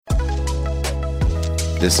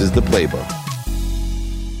This is The Playbook.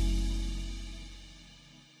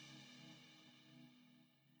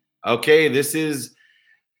 Okay, this is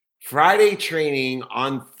Friday training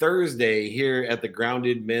on Thursday here at the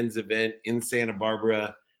Grounded Men's event in Santa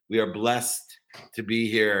Barbara. We are blessed to be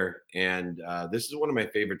here, and this is one of my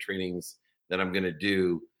favorite trainings that I'm going to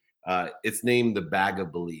do. It's named The Bag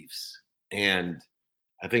of Beliefs, and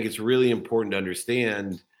I think it's really important to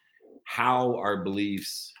understand how our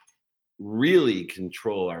beliefs really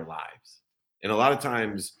control our lives. And a lot of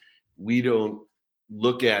times we don't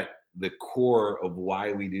look at the core of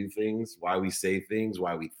why we do things, why we say things,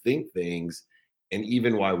 why we think things, and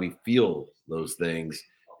even why we feel those things.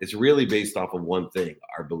 It's really based off of one thing,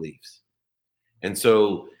 our beliefs. And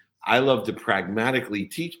so I love to pragmatically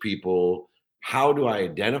teach people, how do I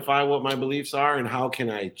identify what my beliefs are and how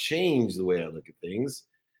can I change the way I look at things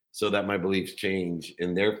so that my beliefs change,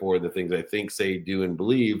 and therefore the things I think, say, do, and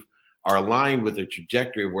believe are aligned with the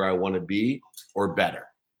trajectory of where I want to be or better.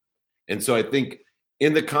 And so I think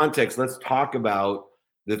in the context, let's talk about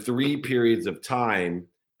the 3 periods of time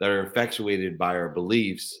that are effectuated by our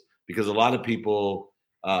beliefs, because a lot of people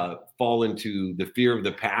fall into the fear of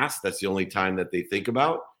the past. That's the only time that they think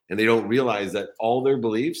about. And they don't realize that all their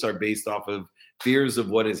beliefs are based off of fears of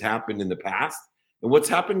what has happened in the past. And what's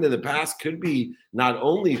happened in the past could be not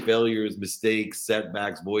only failures, mistakes,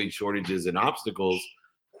 setbacks, void shortages, and obstacles,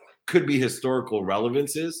 could be historical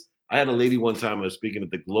relevances. I had a lady one time, I was speaking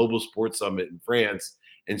at the Global Sports Summit in France,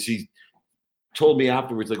 and she told me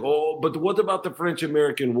afterwards, like, oh, but what about the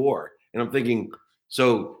French-American War? And I'm thinking,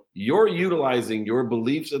 so you're utilizing your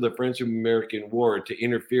beliefs of the French-American War to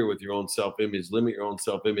interfere with your own self-image, limit your own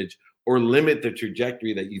self-image, or limit the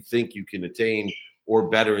trajectory that you think you can attain or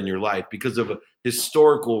better in your life because of a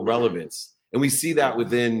historical relevance. And we see that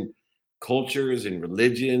within cultures and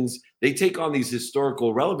religions. They take on these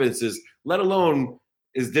historical relevances, let alone,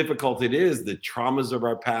 as difficult it is, the traumas of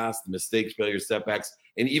our past, the mistakes, failures, setbacks,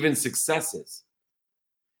 and even successes.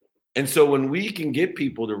 And so when we can get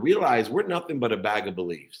people to realize we're nothing but a bag of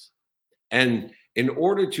beliefs, and in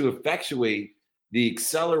order to effectuate the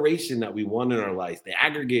acceleration that we want in our life, the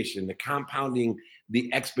aggregation, the compounding, the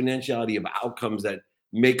exponentiality of outcomes that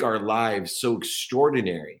make our lives so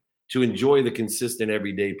extraordinary, to enjoy the consistent,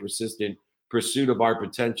 everyday, persistent pursuit of our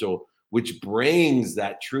potential, which brings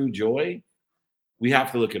that true joy, we have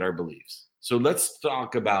to look at our beliefs. So let's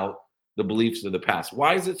talk about the beliefs of the past.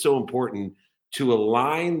 Why is it so important to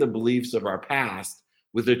align the beliefs of our past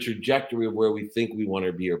with the trajectory of where we think we want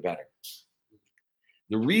to be or better?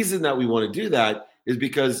 The reason that we want to do that is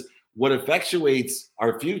because what effectuates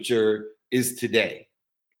our future is today.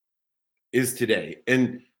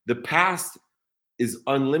 And the past is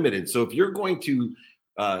unlimited. So if you're going to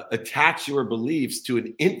attach your beliefs to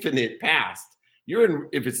an infinite past,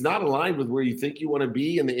 if it's not aligned with where you think you want to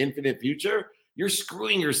be in the infinite future, you're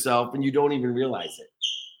screwing yourself and you don't even realize it.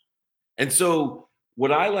 And so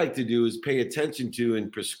what I like to do is pay attention to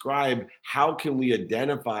and prescribe, how can we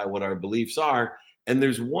identify what our beliefs are? And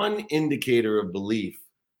there's one indicator of belief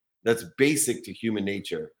that's basic to human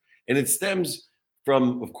nature. And it stems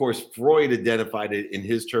from, of course, Freud identified it in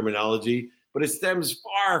his terminology, but it stems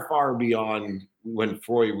far, far beyond when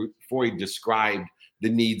Freud described the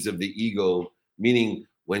needs of the ego, meaning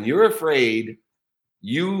when you're afraid,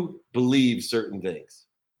 you believe certain things.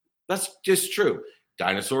 That's just true.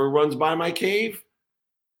 Dinosaur runs by my cave.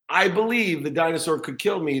 I believe the dinosaur could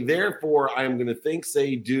kill me. Therefore, I am going to think,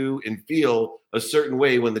 say, do, and feel a certain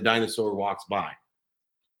way when the dinosaur walks by.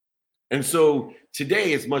 And so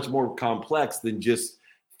today it's much more complex than just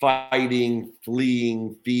fighting,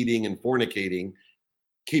 fleeing, feeding, and fornicating,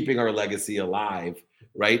 keeping our legacy alive,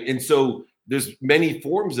 right? And so there's many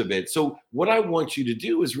forms of it. So what I want you to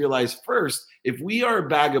do is realize first, if we are a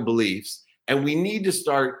bag of beliefs and we need to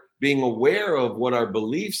start being aware of what our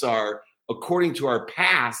beliefs are according to our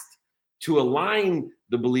past, to align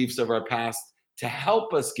the beliefs of our past to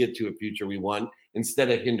help us get to a future we want instead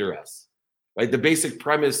of hinder us, right? The basic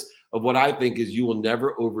premise of what I think is you will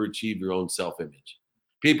never overachieve your own self-image.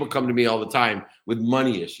 People come to me all the time with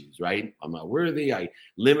money issues, right? I'm not worthy. I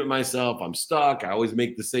limit myself. I'm stuck. I always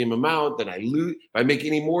make the same amount. Then I lose. If I make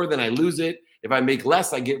any more, then I lose it. If I make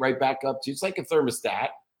less, I get right back up to, it's like a thermostat.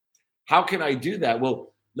 How can I do that?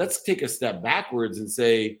 Well, let's take a step backwards and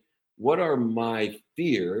say, what are my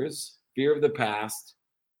fears, fear of the past,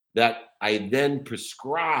 that I then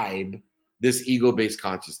prescribe this ego-based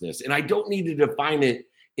consciousness? And I don't need to define it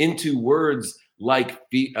into words like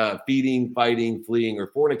feeding, fighting, fleeing, or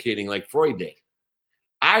fornicating like Freud did.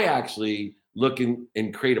 I actually look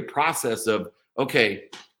and create a process of, okay,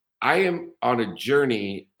 I am on a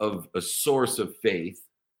journey of a source of faith,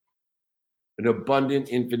 an abundant,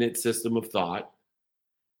 infinite system of thought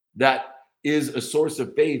that is a source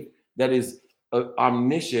of faith, that is an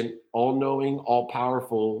omniscient, all-knowing,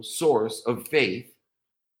 all-powerful source of faith.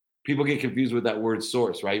 People get confused with that word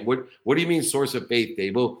source, right? What do you mean source of faith,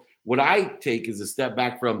 Dave? Well, what I take is a step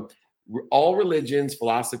back from all religions,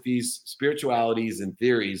 philosophies, spiritualities, and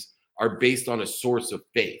theories are based on a source of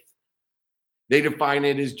faith. They define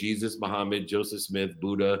it as Jesus, Muhammad, Joseph Smith,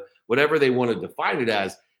 Buddha, whatever they want to define it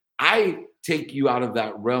as. I take you out of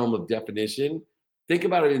that realm of definition. Think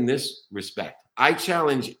about it in this respect. I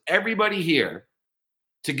challenge everybody here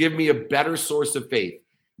to give me a better source of faith.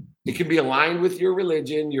 It can be aligned with your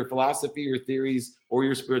religion, your philosophy, your theories, or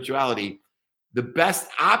your spirituality. The best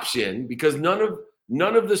option, because none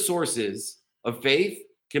of the sources of faith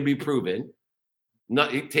can be proven.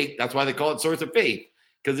 That's why they call it source of faith,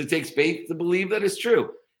 because it takes faith to believe that it's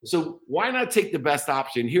true. So why not take the best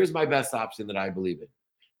option? Here's my best option that I believe in.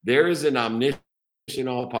 There is an omniscient,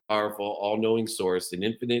 all-powerful, all-knowing source, an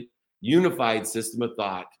infinite, unified system of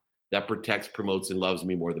thought that protects, promotes, and loves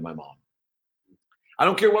me more than my mom. I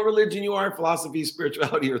don't care what religion you are, philosophy,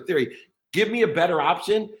 spirituality, or theory. Give me a better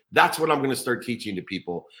option. That's what I'm going to start teaching to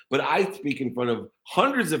people. But I speak in front of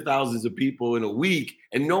hundreds of thousands of people in a week,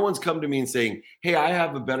 and no one's come to me and saying, hey, I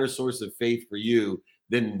have a better source of faith for you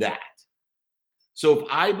than that. So if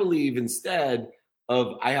I believe instead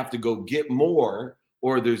of I have to go get more,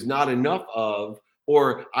 or there's not enough of,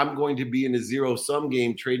 or I'm going to be in a zero-sum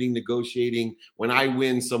game, trading, negotiating, when I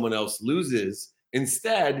win, someone else loses.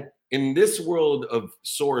 Instead, in this world of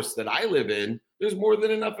source that I live in, there's more than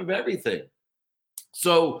enough of everything.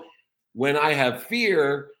 So when I have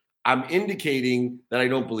fear, I'm indicating that I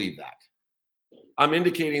don't believe that. I'm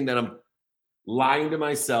indicating that I'm lying to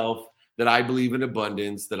myself, that I believe in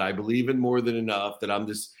abundance, that I believe in more than enough, that I'm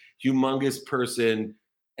this humongous person.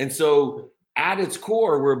 And so at its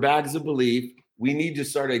core, we're bags of belief. We need to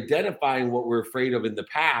start identifying what we're afraid of in the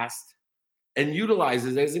past and utilize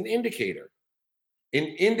it as an indicator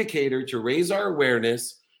to raise our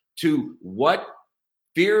awareness to what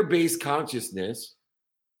fear-based consciousness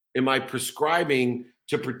am I prescribing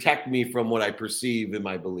to protect me from what I perceive in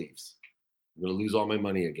my beliefs. I'm going to lose all my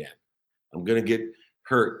money again. I'm going to get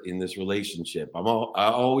hurt in this relationship. I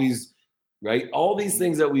always, right? All these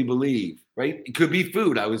things that we believe, right? It could be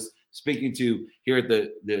food. I was speaking to here at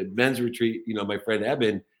the men's retreat, my friend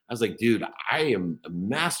Eben. I was like, dude, I am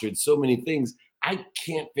mastered so many things. I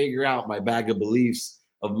can't figure out my bag of beliefs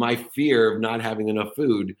of my fear of not having enough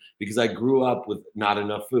food because I grew up with not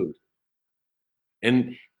enough food.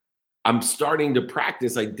 And I'm starting to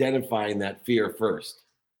practice identifying that fear first.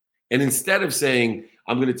 And instead of saying,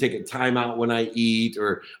 I'm going to take a time out when I eat,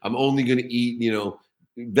 or I'm only going to eat,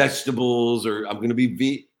 vegetables, or I'm going to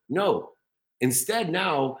be no. Instead,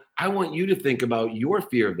 now I want you to think about your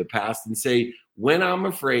fear of the past and say, when I'm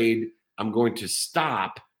afraid, I'm going to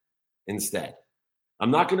stop instead.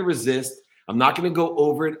 I'm not going to resist. I'm not going to go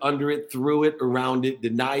over it, under it, through it, around it,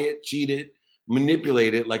 deny it, cheat it,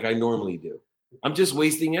 manipulate it like I normally do. I'm just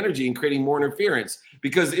wasting energy and creating more interference,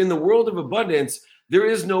 because in the world of abundance, there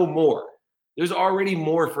is no more. There's already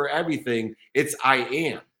more for everything. It's I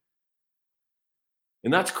am.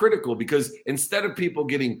 And that's critical, because instead of people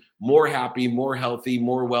getting more happy, more healthy,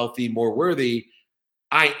 more wealthy, more worthy,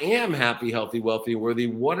 I am happy, healthy, wealthy, and worthy.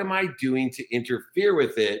 What am I doing to interfere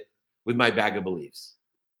with it with my bag of beliefs?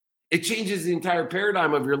 It changes the entire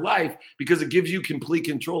paradigm of your life, because it gives you complete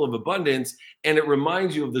control of abundance, and it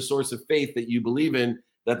reminds you of the source of faith that you believe in,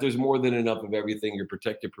 that there's more than enough of everything. You're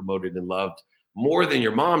protected, promoted, and loved more than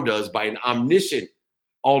your mom does by an omniscient,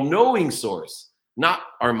 all-knowing source. Not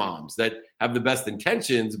our moms that have the best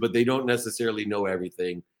intentions, but they don't necessarily know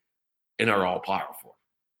everything and are all powerful,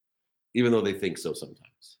 even though they think so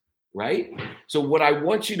sometimes, right? So what I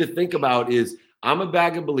want you to think about is, I'm a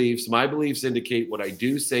bag of beliefs. My beliefs indicate what I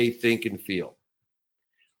do, say, think, and feel.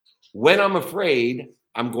 When I'm afraid,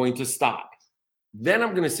 I'm going to stop. Then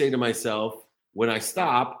I'm going to say to myself, when I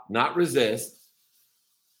stop, not resist,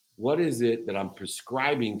 what is it that I'm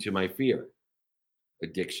prescribing to my fear?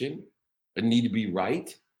 Addiction, a need to be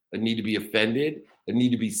right, a need to be offended, a need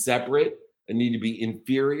to be separate, a need to be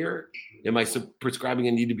inferior. Am I prescribing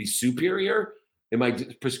a need to be superior? Am I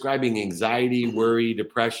prescribing anxiety, worry,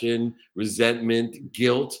 depression, resentment,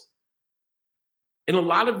 guilt? And a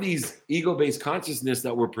lot of these ego-based consciousness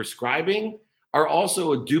that we're prescribing are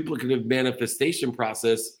also a duplicative manifestation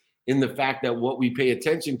process, in the fact that what we pay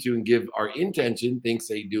attention to and give our intention, think,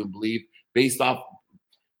 say, do, and believe, based off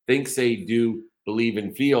think, say, do, believe,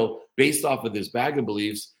 and feel, based off of this bag of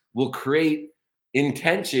beliefs, will create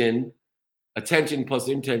intention. Attention plus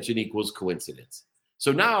intention equals coincidence.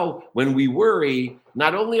 So now when we worry,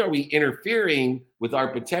 not only are we interfering with our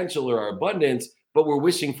potential or our abundance, but we're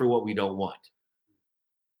wishing for what we don't want.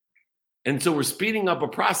 And so we're speeding up a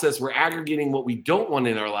process. We're aggregating what we don't want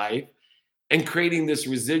in our life and creating this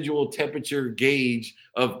residual temperature gauge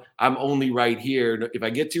of I'm only right here. If I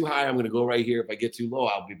get too high, I'm going to go right here. If I get too low,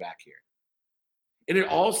 I'll be back here. And it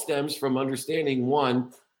all stems from understanding,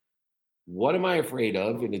 one, what am I afraid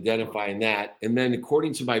of, and identifying that. And then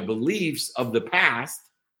according to my beliefs of the past,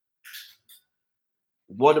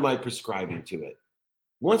 what am I prescribing to it?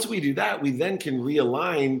 Once we do that, we then can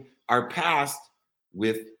realign our past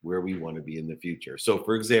with where we want to be in the future. So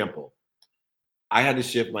for example, I had to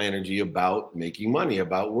shift my energy about making money,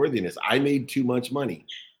 about worthiness. I made too much money.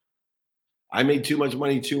 I made too much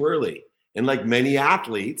money too early. And like many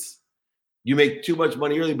athletes, you make too much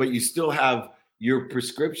money early, but you still have your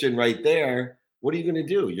prescription right there. What are you going to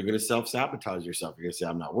do? You're going to self-sabotage yourself. You're going to say,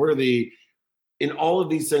 I'm not worthy. And all of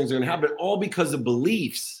these things are going to happen, all because of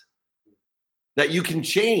beliefs that you can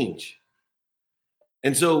change.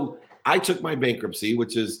 And so I took my bankruptcy,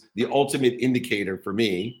 which is the ultimate indicator for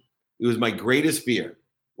me. It was my greatest fear.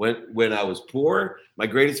 When I was poor, my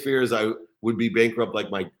greatest fear is I would be bankrupt like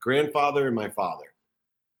my grandfather and my father.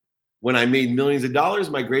 When I made millions of dollars,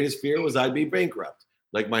 my greatest fear was I'd be bankrupt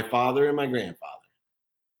like my father and my grandfather.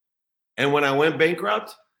 And when I went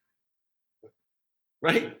bankrupt,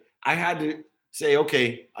 right, I had to say,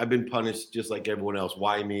 okay, I've been punished just like everyone else.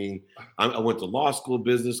 Why me? I went to law school,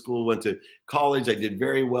 business school, went to college. I did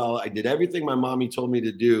very well. I did everything my mommy told me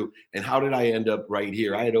to do. And how did I end up right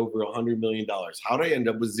here? I had over $100 million. How did I end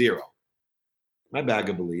up with zero? My bag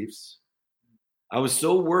of beliefs. I was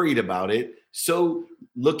so worried about it. So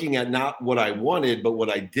looking at not what I wanted, but what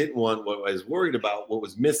I didn't want, what I was worried about, what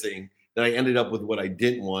was missing, that I ended up with what I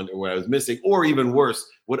didn't want or what I was missing, or even worse,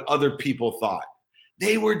 what other people thought.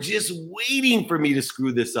 They were just waiting for me to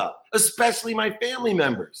screw this up, especially my family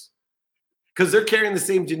members, because they're carrying the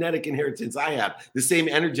same genetic inheritance I have, the same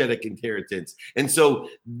energetic inheritance. And so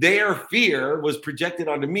their fear was projected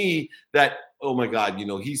onto me that, oh my God,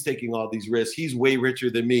 he's taking all these risks. He's way richer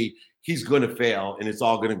than me. He's going to fail and it's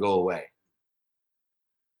all going to go away.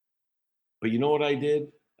 But you know what I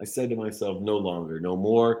did? I said to myself, no longer, no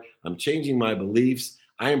more. I'm changing my beliefs.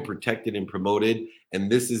 I am protected and promoted.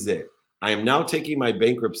 And this is it. I am now taking my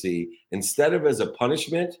bankruptcy instead of as a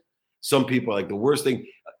punishment. Some people are like the worst thing.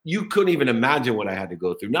 You couldn't even imagine what I had to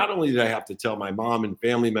go through. Not only did I have to tell my mom and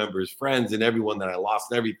family members, friends, and everyone that I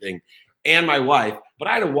lost everything, and my wife, but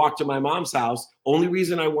I had to walk to my mom's house. Only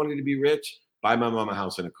reason I wanted to be rich, buy my mom a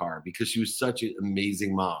house and a car, because she was such an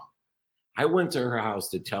amazing mom. I went to her house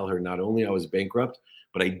to tell her not only I was bankrupt,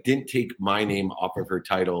 but I didn't take my name off of her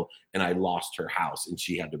title and I lost her house and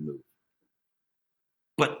she had to move.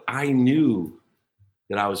 But I knew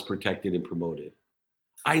that I was protected and promoted.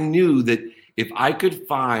 I knew that if I could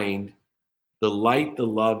find the light, the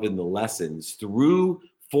love, and the lessons through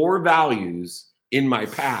 4 values in my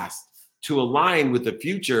past to align with the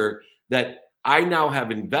future, that I now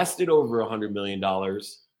have invested over $100 million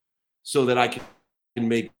so that I can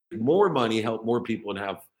make more money, help more people, and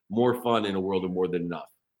have more fun in a world of more than enough.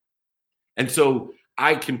 And so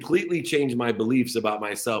I completely changed my beliefs about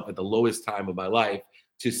myself at the lowest time of my life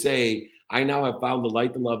to say, I now have found the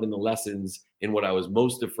light, the love, and the lessons in what I was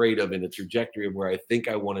most afraid of in a trajectory of where I think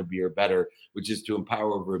I want to be or better, which is to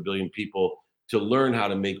empower over 1 billion people to learn how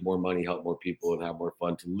to make more money, help more people, and have more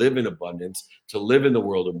fun, to live in abundance, to live in the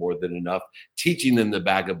world of more than enough, teaching them the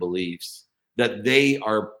bag of beliefs that they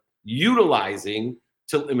are utilizing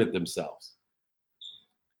to limit themselves.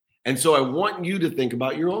 And so I want you to think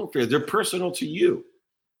about your own fears. They're personal to you.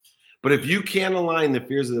 But if you can't align the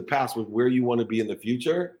fears of the past with where you want to be in the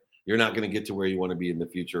future, you're not going to get to where you want to be in the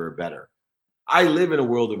future or better. I live in a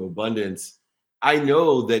world of abundance. I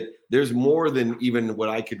know that there's more than even what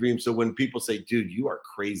I could dream. So when people say, dude, you are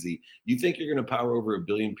crazy. You think you're going to power over 1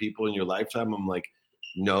 billion people in your lifetime? I'm like,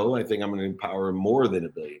 no, I think I'm going to empower more than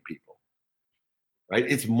 1 billion people. Right?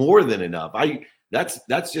 It's more than enough.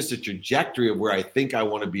 That's just a trajectory of where I think I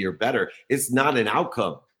want to be or better. It's not an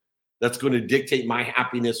outcome that's going to dictate my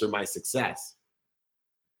happiness or my success.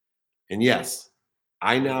 And yes,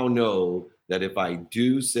 I now know that if I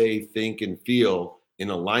do say, think, and feel in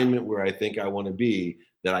alignment where I think I want to be,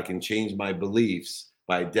 that I can change my beliefs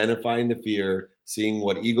by identifying the fear, seeing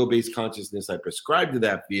what ego-based consciousness I prescribe to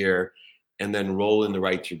that fear, and then roll in the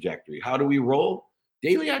right trajectory. How do we roll?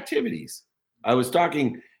 Daily activities. I was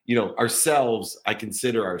talking, ourselves, I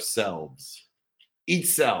consider ourselves. Each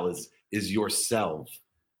cell is yourself.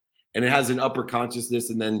 And it has an upper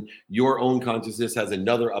consciousness, and then your own consciousness has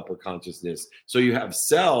another upper consciousness. So you have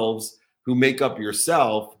selves who make up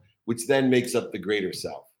yourself, which then makes up the greater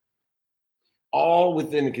self. All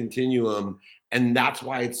within a continuum. And that's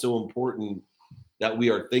why it's so important that we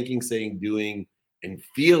are thinking, saying, doing, and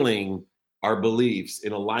feeling our beliefs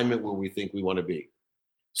in alignment where we think we want to be.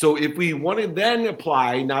 So if we want to then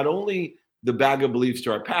apply not only the bag of beliefs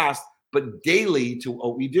to our past, but daily to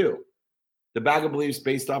what we do. The bag of beliefs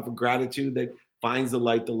based off of gratitude that finds the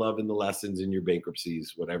light, the love, and the lessons in your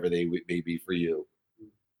bankruptcies, whatever they may be for you.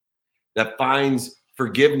 That finds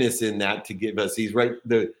forgiveness in that to give us ease, right?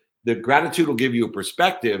 The gratitude will give you a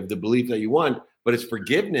perspective, the belief that you want, but it's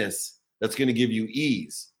forgiveness that's going to give you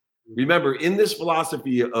ease. Remember, in this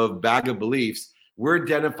philosophy of bag of beliefs, we're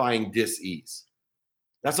identifying dis-ease.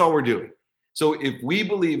 That's all we're doing. So if we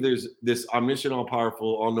believe there's this omniscient, all-powerful,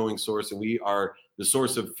 all-knowing source, and we are the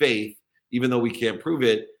source of faith, even though we can't prove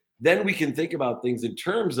it, then we can think about things in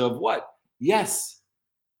terms of what? Yes,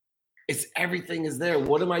 it's everything is there.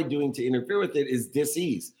 What am I doing to interfere with it is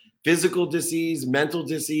dis-ease. Physical dis-ease, mental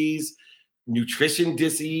dis-ease, nutrition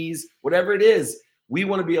dis-ease, whatever it is. We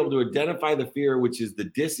want to be able to identify the fear, which is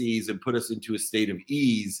the dis-ease, and put us into a state of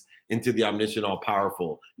ease, into the omniscient,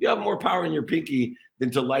 all-powerful. You have more power in your pinky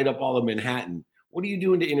than to light up all of Manhattan. What are you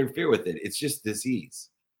doing to interfere with it? It's just dis-ease.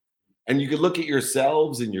 And you can look at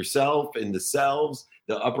yourselves and yourself and the selves,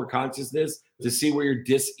 the upper consciousness, to see where your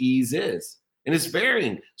dis-ease is. And it's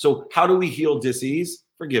varying. So how do we heal dis-ease?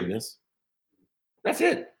 Forgiveness. That's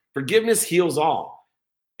it. Forgiveness heals all.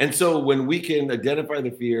 And so when we can identify the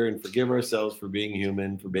fear and forgive ourselves for being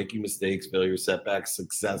human, for making mistakes, failures, setbacks,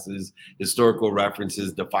 successes, historical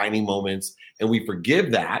references, defining moments, and we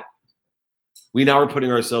forgive that, we now are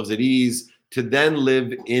putting ourselves at ease to then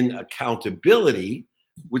live in accountability,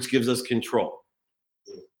 which gives us control.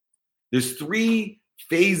 There's 3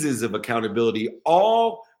 phases of accountability,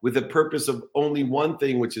 all with the purpose of only one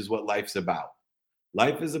thing, which is what life's about.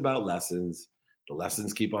 Life is about lessons. The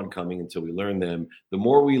lessons keep on coming until we learn them. The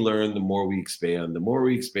more we learn, the more we expand. The more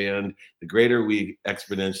we expand, the greater we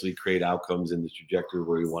exponentially create outcomes in the trajectory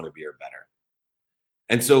where we want to be or better.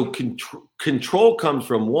 And so control comes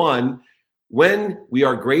from one, when we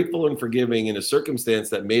are grateful and forgiving in a circumstance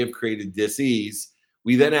that may have created dis-ease,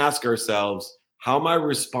 we then ask ourselves, how am I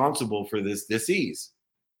responsible for this dis-ease?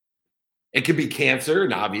 It could be cancer,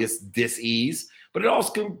 an obvious dis-ease, but it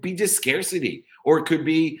also could be just scarcity, or it could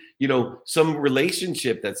be, some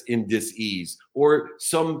relationship that's in dis-ease, or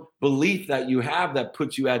some belief that you have that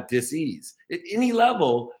puts you at dis-ease. At any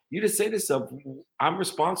level, you just say to yourself, I'm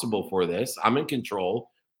responsible for this. I'm in control.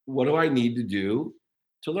 What do I need to do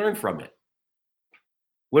to learn from it?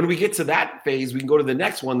 When we get to that phase, we can go to the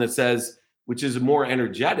next one that says, which is more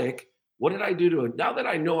energetic. What did I do to it? Now that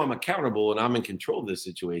I know I'm accountable and I'm in control of this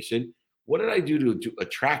situation, what did I do to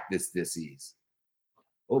attract this dis-ease?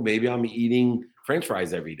 Oh, maybe I'm eating French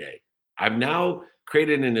fries every day. I've now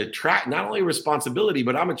created not only responsibility,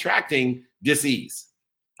 but I'm attracting dis-ease.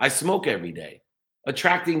 I smoke every day,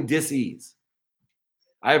 attracting dis-ease.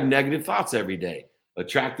 I have negative thoughts every day,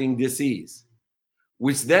 attracting dis-ease,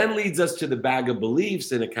 which then leads us to the bag of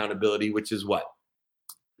beliefs and accountability, which is what?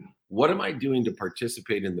 What am I doing to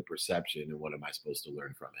participate in the perception, and what am I supposed to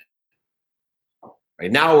learn from it?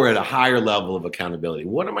 Right now we're at a higher level of accountability.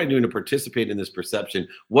 What am I doing to participate in this perception?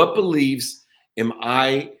 What beliefs am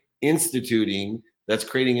I instituting that's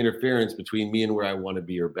creating interference between me and where I want to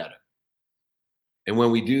be or better? And when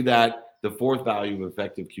we do that, the 4th value of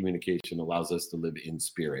effective communication allows us to live in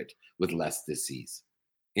spirit with less dis-ease.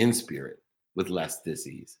 In spirit with less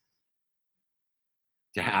dis-ease.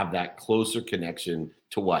 To have that closer connection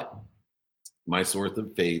to what? My source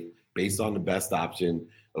of faith, based on the best option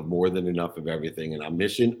of more than enough of everything, an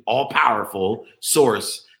omniscient, all-powerful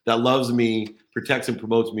source that loves me, protects and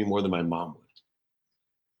promotes me more than my mom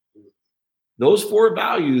would. Those 4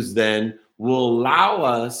 values then will allow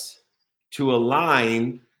us to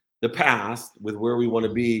align the past with where we want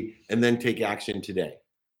to be and then take action today.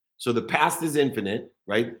 So the past is infinite,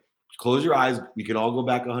 right? Close your eyes. We can all go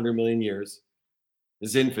back 100 million years.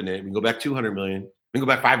 It's infinite. We can go back 200 million. We can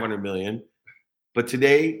go back 500 million. But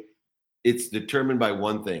today, it's determined by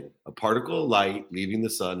one thing, a particle of light leaving the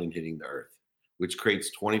sun and hitting the earth, which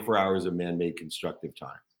creates 24 hours of man-made constructive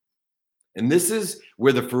time. And this is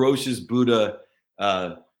where the ferocious Buddha,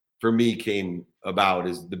 for me, came about.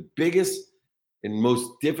 Is the biggest and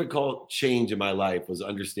most difficult change in my life was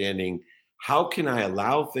understanding, how can I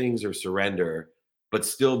allow things or surrender, but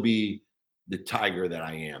still be the tiger that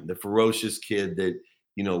I am, the ferocious kid that,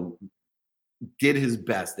 did his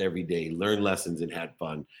best every day, learned lessons and had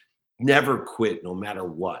fun, never quit no matter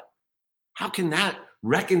what. How can that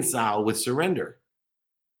reconcile with surrender?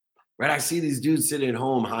 Right? I see these dudes sitting at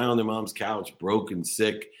home high on their mom's couch, broken,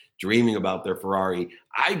 sick, dreaming about their Ferrari.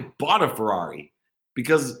 I bought a Ferrari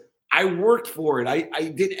because I worked for it. I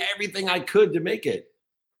did everything I could to make it.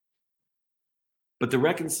 But the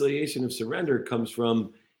reconciliation of surrender comes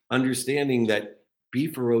from understanding that be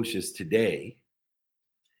ferocious today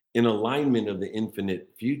in alignment of the infinite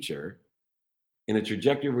future, in a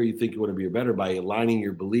trajectory where you think you want to be better by aligning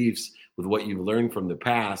your beliefs with what you've learned from the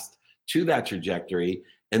past to that trajectory,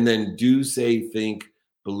 and then do, say, think,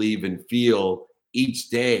 believe, and feel each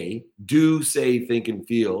day. Do, say, think, and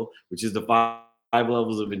feel, which is the five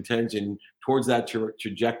levels of intention towards that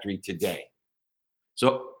trajectory today.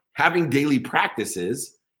 So having daily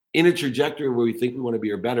practices in a trajectory where we think we want to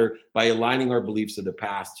be better by aligning our beliefs of the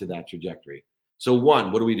past to that trajectory. So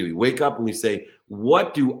one, what do? We wake up and we say,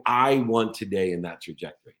 what do I want today in that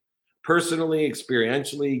trajectory? Personally,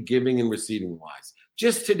 experientially, giving and receiving wise.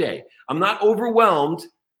 Just today. I'm not overwhelmed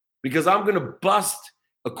because I'm going to bust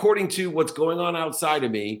according to what's going on outside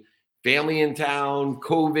of me. Family in town,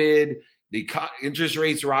 COVID, the interest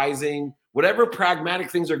rates rising, whatever pragmatic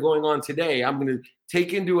things are going on today, I'm going to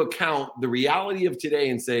take into account the reality of today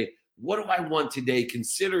and say, what do I want today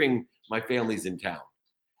considering my family's in town?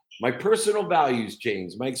 My personal values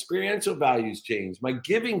change. My experiential values change. My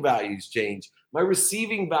giving values change. My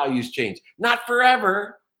receiving values change. Not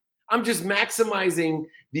forever. I'm just maximizing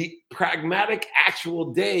the pragmatic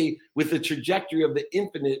actual day with the trajectory of the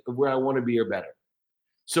infinite of where I want to be or better.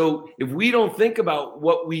 So if we don't think about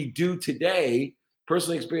what we do today,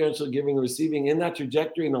 personal, experiential, giving, and receiving in that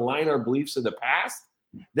trajectory and align our beliefs of the past,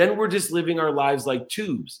 then we're just living our lives like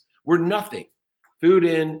tubes. We're nothing. Food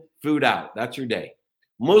in, food out. That's your day.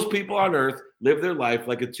 Most people on earth live their life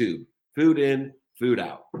like a tube. Food in, food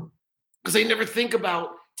out. Because they never think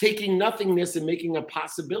about taking nothingness and making a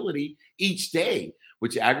possibility each day,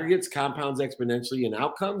 which aggregates, compounds exponentially in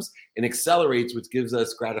outcomes, and accelerates, which gives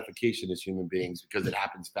us gratification as human beings because it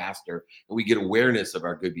happens faster and we get awareness of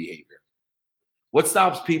our good behavior. What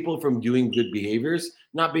stops people from doing good behaviors?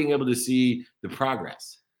 Not being able to see the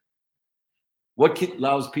progress. What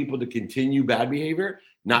allows people to continue bad behavior?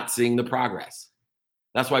 Not seeing the progress.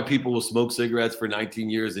 That's why people will smoke cigarettes for 19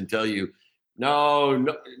 years and tell you, no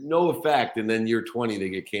effect. And then year 20, they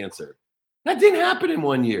get cancer. That didn't happen in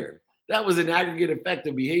 1 year. That was an aggregate effect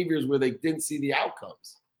of behaviors where they didn't see the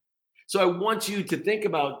outcomes. So I want you to think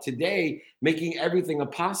about today making everything a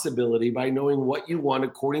possibility by knowing what you want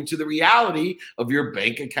according to the reality of your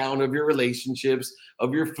bank account, of your relationships,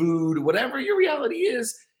 of your food, whatever your reality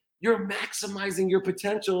is. You're maximizing your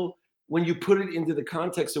potential when you put it into the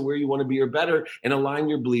context of where you want to be or better and align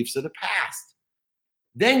your beliefs of the past.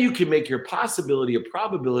 Then you can make your possibility a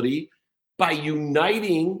probability by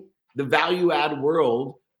uniting the value add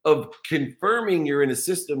world of confirming you're in a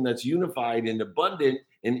system that's unified and abundant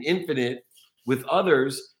and infinite with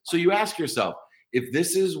others. So you ask yourself, if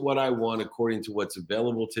this is what I want according to what's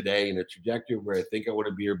available today in a trajectory where I think I want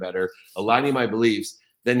to be or better, aligning my beliefs,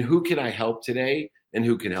 then who can I help today and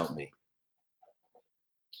who can help me?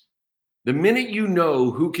 The minute you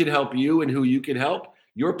know who can help you and who you can help,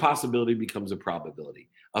 your possibility becomes a probability,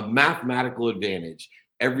 a mathematical advantage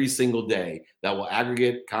every single day that will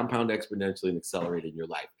aggregate, compound exponentially, and accelerate in your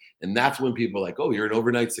life. And that's when people are like, oh, you're an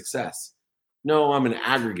overnight success. No, I'm an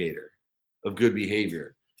aggregator of good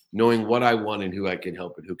behavior, knowing what I want and who I can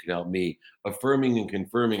help and who can help me, affirming and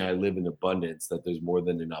confirming I live in abundance, that there's more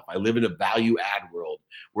than enough. I live in a value add world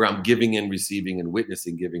where I'm giving and receiving and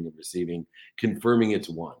witnessing, giving and receiving, confirming it's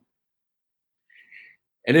one.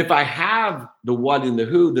 And if I have the what and the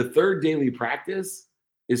who, the third daily practice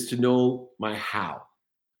is to know my how.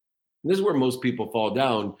 And this is where most people fall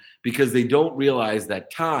down because they don't realize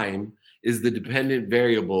that time is the dependent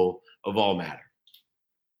variable of all matter.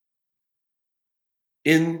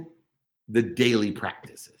 In the daily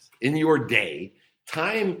practices, in your day,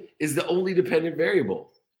 time is the only dependent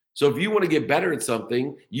variable. So if you want to get better at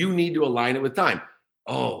something, you need to align it with time.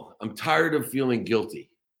 Oh, I'm tired of feeling guilty.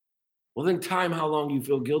 Well, then time how long you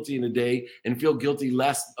feel guilty in a day and feel guilty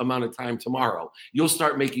less amount of time tomorrow. You'll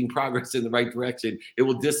start making progress in the right direction. It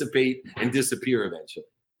will dissipate and disappear eventually.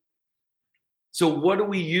 So what do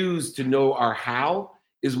we use to know our how?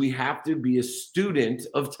 Is we have to be a student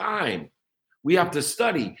of time. We have to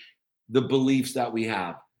study the beliefs that we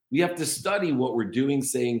have. We have to study what we're doing,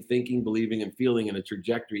 saying, thinking, believing, and feeling in a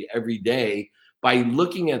trajectory every day by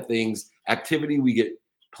looking at things, activity we get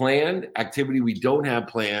planned, activity we don't have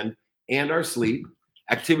planned, and our sleep,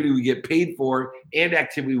 activity we get paid for, and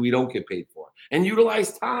activity we don't get paid for. And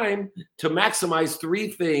utilize time to maximize three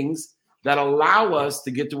things that allow us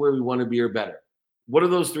to get to where we want to be or better. What are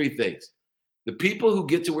those three things? The people who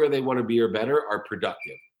get to where they want to be or better are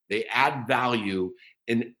productive. They add value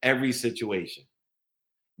in every situation.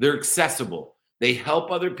 They're accessible. They help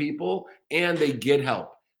other people and they get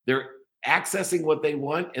help. They're accessing what they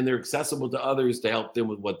want and they're accessible to others to help them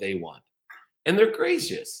with what they want. And they're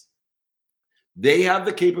gracious. They have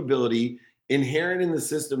the capability inherent in the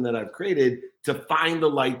system that I've created to find the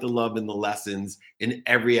light, the love, and the lessons in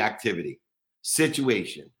every activity,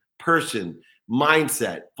 situation, person,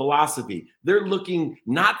 mindset, philosophy. They're looking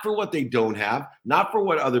not for what they don't have, not for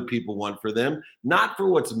what other people want for them, not for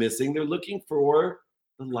what's missing. They're looking for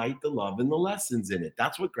the light, the love, and the lessons in it.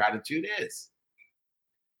 That's what gratitude is.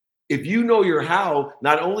 If you know your how,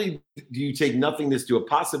 not only do you take nothingness to a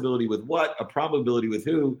possibility with what, a probability with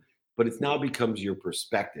who, but it now becomes your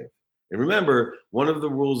perspective. And remember, one of the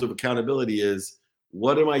rules of accountability is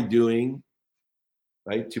what am I doing,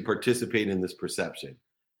 right, to participate in this perception?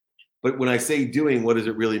 But when I say doing, what does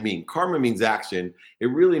it really mean? Karma means action. It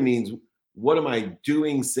really means what am I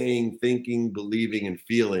doing, saying, thinking, believing, and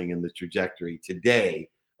feeling in the trajectory today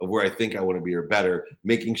of where I think I want to be or better,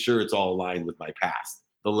 making sure it's all aligned with my past,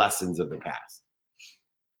 the lessons of the past.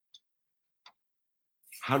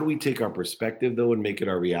 How do we take our perspective, though, and make it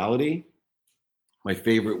our reality? My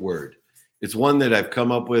favorite word. It's one that I've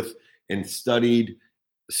come up with and studied,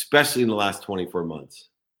 especially in the last 24 months.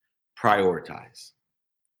 Prioritize.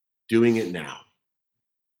 Doing it now.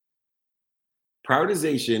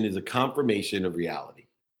 Prioritization is a confirmation of reality.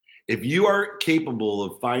 If you are capable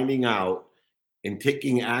of finding out and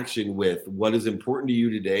taking action with what is important to you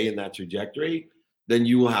today in that trajectory, then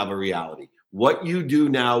you will have a reality. What you do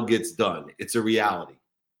now gets done. It's a reality.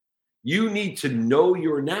 You need to know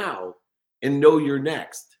your now and know your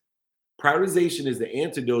next. Prioritization is the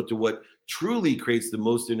antidote to what truly creates the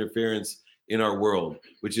most interference in our world,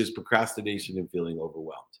 which is procrastination and feeling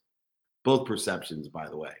overwhelmed. Both perceptions, by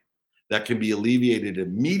the way, that can be alleviated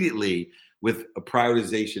immediately with a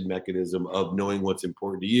prioritization mechanism of knowing what's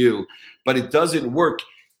important to you. But it doesn't work.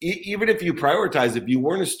 Even if you prioritize, if you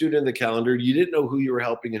weren't a student in the calendar, you didn't know who you were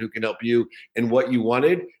helping and who can help you and what you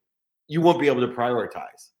wanted, you won't be able to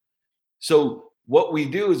prioritize. So what we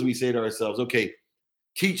do is we say to ourselves, okay,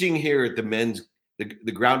 teaching here at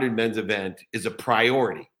the Grounded Men's event is a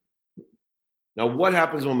priority. Now, what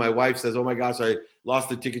happens when my wife says, oh my gosh, I lost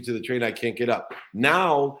the ticket to the train, I can't get up?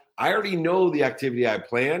 Now, I already know the activity I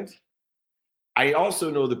planned. I also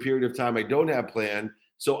know the period of time I don't have planned,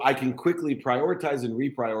 so I can quickly prioritize and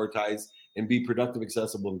reprioritize and be productive,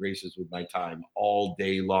 accessible, and gracious with my time all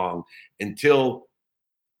day long until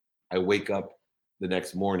I wake up the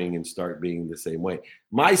next morning and start being the same way.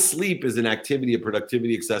 My sleep is an activity of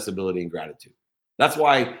productivity, accessibility, and gratitude. That's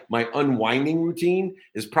why my unwinding routine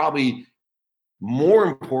is probably more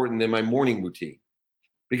important than my morning routine,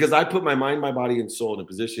 because I put my mind, my body, and soul in a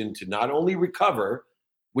position to not only recover,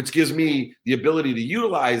 which gives me the ability to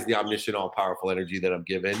utilize the omniscient, all-powerful energy that I'm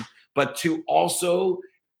given, but to also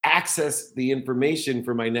access the information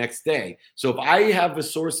for my next day. So if I have a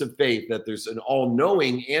source of faith that there's an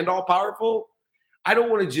all-knowing and all-powerful, I don't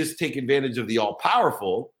want to just take advantage of the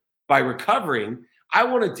all-powerful by recovering. I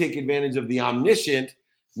want to take advantage of the omniscient,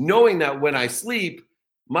 knowing that when I sleep,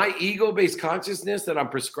 my ego-based consciousness that I'm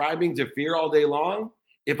prescribing to fear all day long,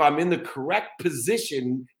 if I'm in the correct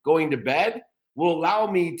position going to bed, will allow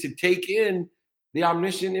me to take in the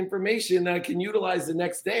omniscient information that I can utilize the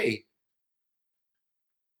next day.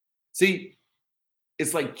 See,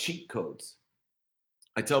 it's like cheat codes.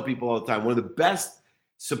 I tell people all the time, one of the best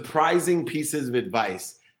surprising pieces of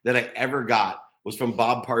advice that I ever got was from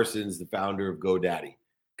Bob Parsons, the founder of GoDaddy,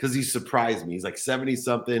 because he surprised me. He's like 70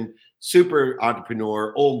 something, super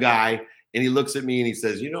entrepreneur, old guy. And he looks at me and he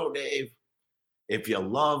says, you know, Dave, if you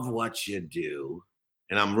love what you do,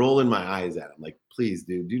 and I'm rolling my eyes at him like, please,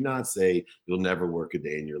 dude, do not say you'll never work a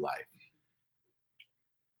day in your life.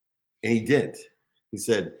 And he did. He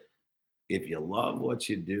said, if you love what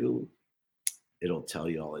you do, it'll tell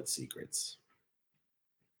you all its secrets.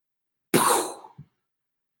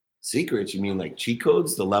 Secrets? You mean like cheat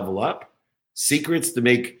codes to level up? Secrets to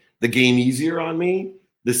make the game easier on me?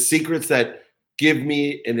 The secrets that give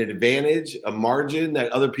me an advantage, a margin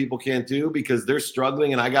that other people can't do because they're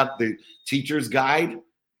struggling and I got the teacher's guide?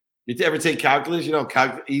 Did you ever take calculus? You know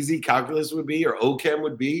how easy calculus would be or OChem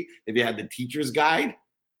would be if you had the teacher's guide?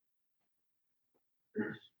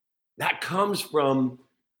 That comes from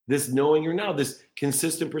this knowing your now, this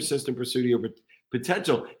consistent, persistent pursuit of your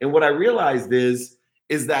potential. And what I realized is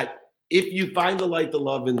that if you find the light, the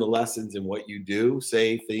love, and the lessons in what you do,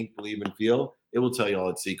 say, think, believe, and feel, it will tell you all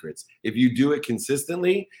its secrets. If you do it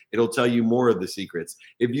consistently, it'll tell you more of the secrets.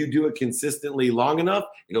 If you do it consistently long enough,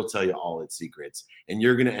 it'll tell you all its secrets. And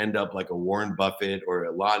you're going to end up like a Warren Buffett or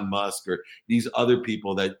Elon Musk or these other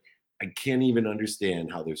people that I can't even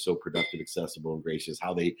understand how they're so productive, accessible, and gracious,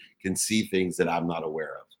 how they can see things that I'm not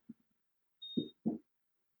aware of.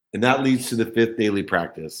 And that leads to the fifth daily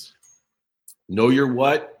practice. Know your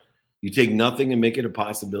what, you take nothing and make it a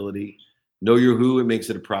possibility. Know your who, it makes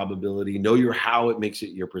it a probability. Know your how, it makes it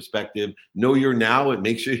your perspective. Know your now, it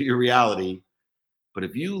makes it your reality. But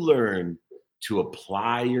if you learn to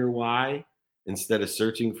apply your why instead of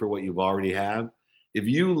searching for what you've already have, if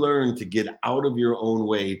you learn to get out of your own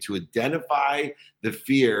way to identify the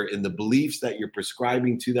fear and the beliefs that you're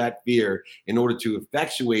prescribing to that fear in order to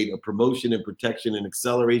effectuate a promotion and protection and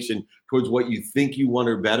acceleration towards what you think you want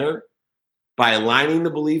or better, by aligning the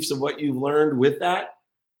beliefs of what you've learned with that,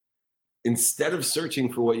 instead of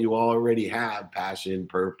searching for what you already have, passion,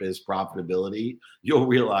 purpose, profitability, you'll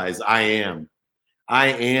realize I am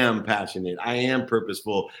passionate. I am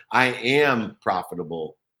purposeful. I am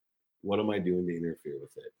profitable. What am I doing to interfere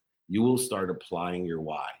with it? You will start applying your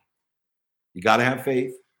why. You got to have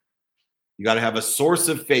faith. You got to have a source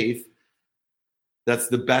of faith that's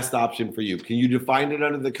the best option for you. Can you define it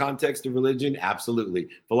under the context of religion? Absolutely.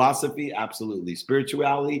 Philosophy? Absolutely.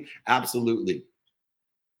 Spirituality? Absolutely.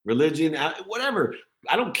 Religion? Whatever.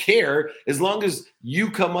 I don't care, as long as you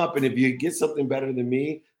come up, and if you get something better than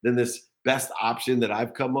me, then this best option that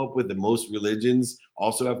I've come up with, and most religions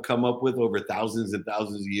also have come up with over thousands and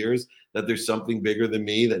thousands of years, that there's something bigger than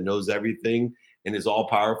me that knows everything and is all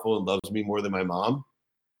powerful and loves me more than my mom.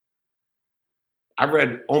 I've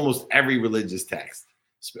read almost every religious text,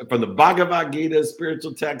 from the Bhagavad Gita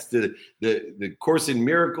spiritual text to the Course in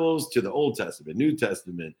Miracles to the Old Testament, New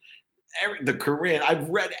Testament, the Quran. I've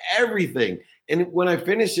read everything. And when I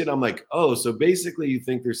finish it, I'm like, oh, so basically you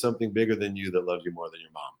think there's something bigger than you that loves you more than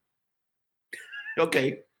your mom.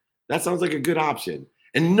 Okay, that sounds like a good option.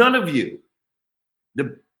 And none of you,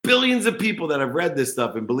 the billions of people that have read this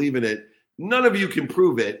stuff and believe in it, none of you can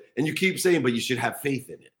prove it. And you keep saying, but you should have faith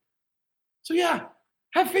in it. So yeah,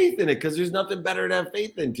 have faith in it, because there's nothing better to have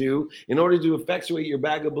faith into in order to effectuate your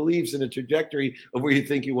bag of beliefs and a trajectory of where you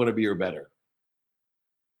think you want to be or better.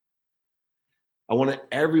 I want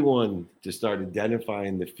everyone to start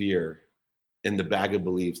identifying the fear and the bag of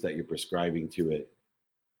beliefs that you're prescribing to it,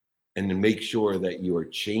 and to make sure that you are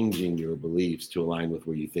changing your beliefs to align with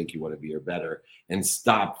where you think you want to be or better, and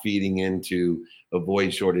stop feeding into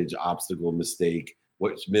avoid, shortage, obstacle, mistake,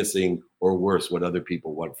 what's missing, or worse, what other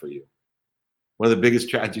people want for you. One of the biggest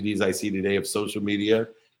tragedies I see today of social media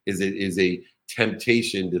is it is a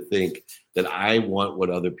temptation to think that I want what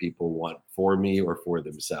other people want for me or for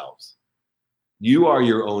themselves. You are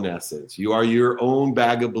your own essence. You are your own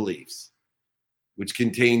bag of beliefs, which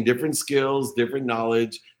contain different skills, different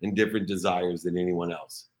knowledge, and different desires than anyone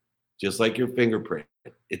else. Just like your fingerprint,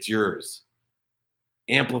 it's yours.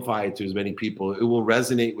 Amplify it to as many people. It will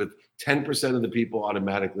resonate with 10% of the people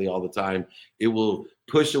automatically all the time. It will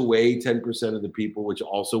push away 10% of the people, which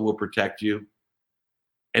also will protect you.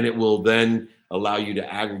 And it will then allow you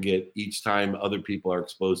to aggregate each time other people are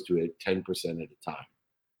exposed to it 10% at a time.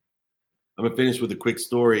 I'm going to finish with a quick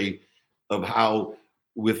story of how,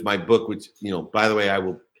 with my book, which, by the way, I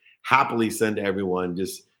will happily send to everyone.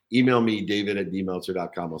 Just email me,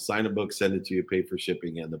 david@dmeltzer.com. I'll sign a book, send it to you, pay for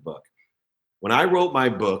shipping and the book. When I wrote my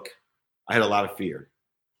book, I had a lot of fear.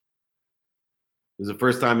 It was the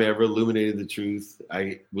first time I ever illuminated the truth.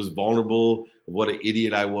 I was vulnerable of what an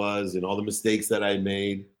idiot I was and all the mistakes that I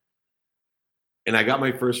made. And I got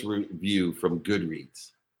my first review from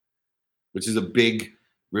Goodreads, which is a big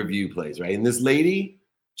review place, right? And this lady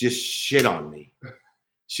just shit on me.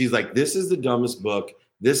 She's like, this is the dumbest book.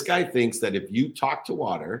 This guy thinks that if you talk to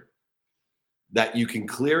water, that you can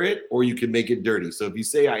clear it or you can make it dirty. So if you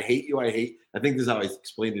say, I hate you, I think this is how I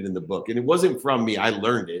explained it in the book. And it wasn't from me. I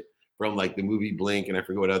learned it from like the movie Blink, and I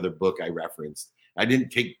forget what other book I referenced. I didn't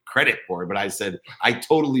take credit for it, but I said, I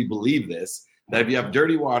totally believe this, that if you have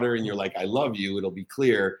dirty water and you're like, I love you, it'll be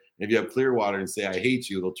clear. And if you have clear water and say, I hate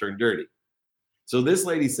you, it'll turn dirty. So this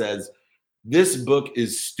lady says, this book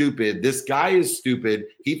is stupid. This guy is stupid.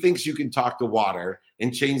 He thinks you can talk to water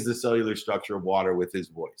and change the cellular structure of water with his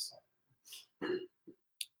voice.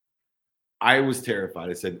 I was terrified.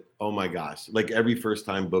 I said, oh my gosh, like every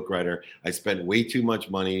first-time book writer, I spent way too much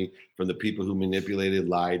money from the people who manipulated,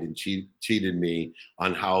 lied, and cheated me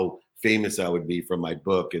on how famous I would be from my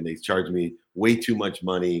book. And they charged me way too much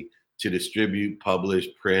money to distribute, publish,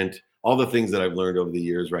 print, all the things that I've learned over the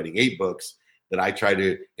years, writing 8 books, that I try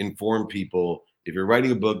to inform people. If you're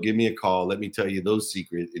writing a book, give me a call. Let me tell you those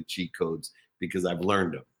secret and cheat codes, because I've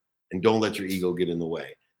learned them. And don't let your ego get in the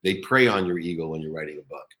way. They prey on your ego when you're writing a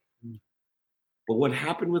book. But what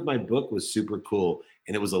happened with my book was super cool.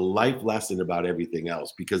 And it was a life lesson about everything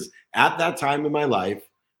else, because at that time in my life,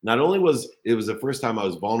 Not only was it was the first time I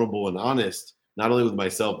was vulnerable and honest, not only with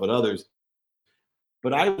myself but others,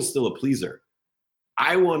 but I was still a pleaser.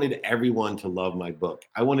 I wanted everyone to love my book.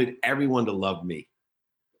 I wanted everyone to love me.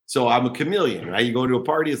 So I'm a chameleon, right? You go to a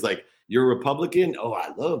party, it's like, you're a Republican. Oh, I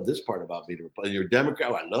love this part about being a Republican. You're a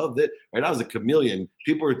Democrat. Oh, I love that. Right? I was a chameleon.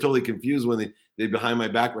 People were totally confused when they behind my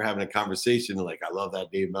back were having a conversation. Like, I love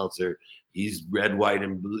that Dave Meltzer. He's red, white,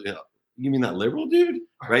 and blue. You mean that liberal dude?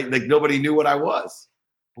 Right? Like, nobody knew what I was.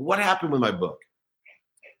 But what happened with my book?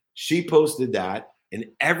 She posted that, and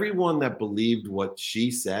everyone that believed what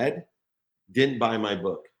she said didn't buy my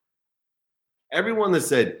book. Everyone that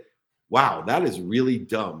said, wow, that is really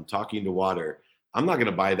dumb, talking to water, I'm not going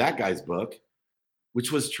to buy that guy's book,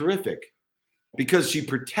 which was terrific because she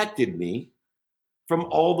protected me from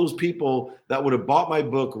all those people that would have bought my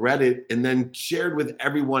book, read it, and then shared with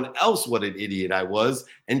everyone else what an idiot I was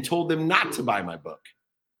and told them not to buy my book.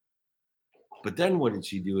 But then what did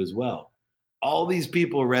she do as well? All these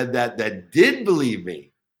people read that did believe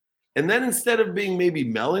me. And then instead of being maybe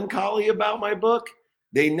melancholy about my book,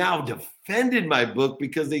 they now defended my book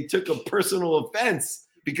because they took a personal offense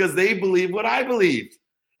because they believed what I believed.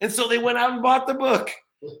 And so they went out and bought the book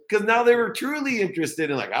because now they were truly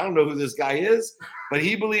interested in, like, I don't know who this guy is, but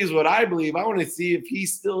he believes what I believe. I want to see if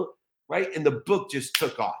he's still right. And the book just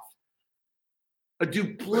took off. A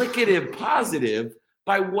duplicative positive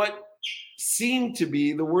by what seemed to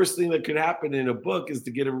be the worst thing that could happen in a book is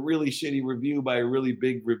to get a really shitty review by a really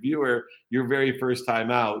big reviewer your very first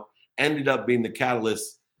time out. Ended up being the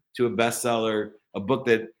catalyst to a bestseller, a book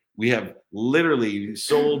that we have literally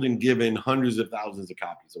sold and given hundreds of thousands of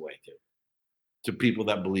copies away to people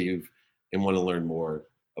that believe and want to learn more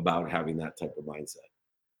about having that type of mindset.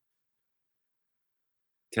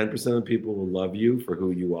 10% of people will love you for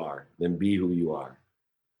who you are, then be who you are.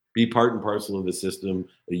 Be part and parcel of the system,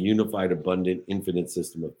 a unified, abundant, infinite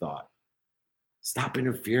system of thought. Stop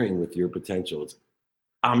interfering with your potential. It's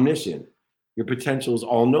omniscient. Your potential is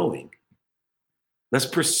all-knowing. Let's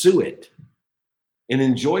pursue it and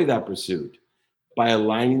enjoy that pursuit by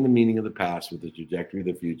aligning the meaning of the past with the trajectory of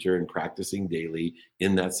the future and practicing daily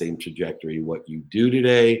in that same trajectory. What you do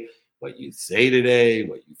today, what you say today,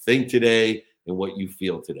 what you think today, and what you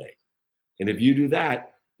feel today. And if you do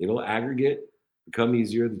that, it'll aggregate, become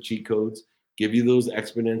easier, the cheat codes, give you those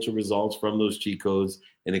exponential results from those cheat codes,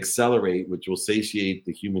 and accelerate, which will satiate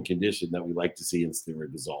the human condition that we like to see instant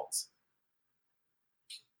results,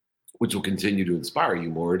 which will continue to inspire you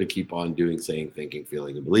more to keep on doing, saying, thinking,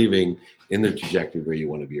 feeling, and believing in the trajectory where you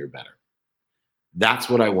want to be or better. That's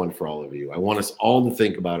what I want for all of you. I want us all to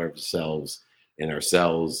think about ourselves and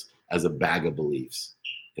ourselves as a bag of beliefs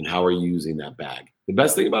and how we're using that bag. The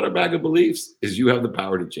best thing about our bag of beliefs is you have the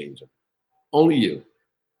power to change them. Only you.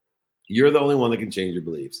 You're the only one that can change your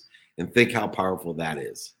beliefs. And think how powerful that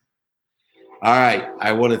is. All right.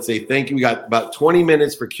 I want to say thank you. We got about 20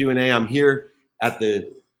 minutes for Q&A. I'm here at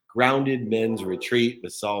the Grounded Men's Retreat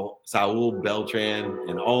with Saul Beltran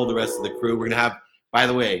and all the rest of the crew. We're going to have, by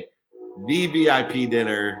the way, the VIP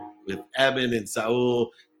dinner with Eben and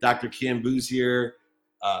Saul, Dr. Kim Boo's here,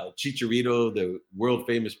 Chicharito, the world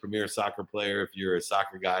famous premier soccer player. If you're a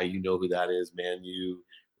soccer guy, you know who that is. Man U,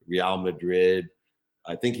 Real Madrid.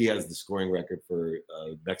 I think he has the scoring record for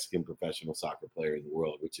Mexican professional soccer player in the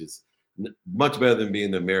world, which is much better than being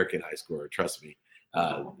the American high scorer. Trust me.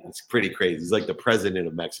 It's pretty crazy. He's like the president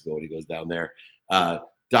of Mexico when he goes down there.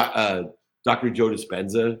 Dr. Joe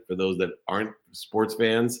Dispenza, for those that aren't sports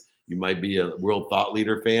fans, you might be a world thought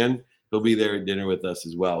leader fan. He'll be there at dinner with us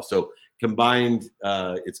as well. So combined,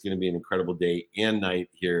 it's going to be an incredible day and night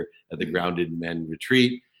here at the Grounded Men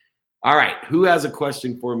Retreat. All right. Who has a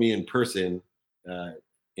question for me in person?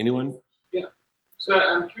 Anyone? Yeah. So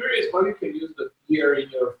I'm curious how you can use the fear in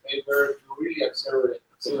your favor to really accelerate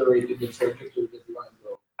the trajectory that you want to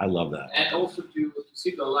go. I love that. And also to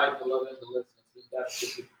see the light, the love, and the lessons in that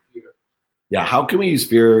specific fear. Yeah. How can we use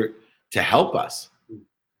fear to help us?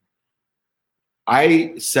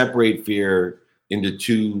 I separate fear into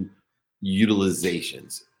two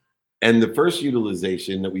utilizations. And the first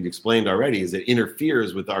utilization that we've explained already is it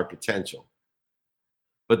interferes with our potential.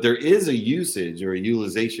 But there is a usage or a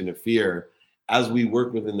utilization of fear as we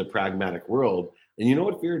work within the pragmatic world. And you know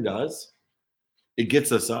what fear does? It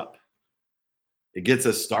gets us up. It gets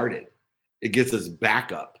us started. It gets us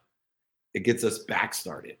back up. It gets us back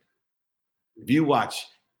started. If you watch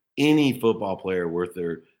any football player worth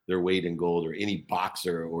their weight in gold, or any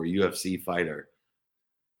boxer or UFC fighter,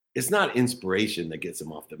 it's not inspiration that gets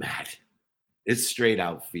them off the mat. It's straight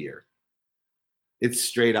out fear. It's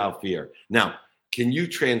straight out fear. Now, can you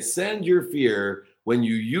transcend your fear when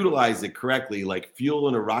you utilize it correctly, like fuel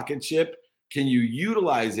in a rocket ship? can you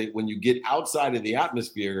utilize it when you get outside of the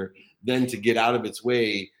atmosphere, then to get out of its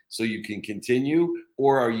way so you can continue?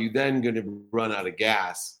 Or are you then going to run out of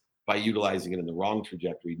gas by utilizing it in the wrong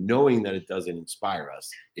trajectory, knowing that it doesn't inspire us?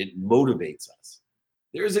 It motivates us.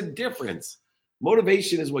 There's a difference.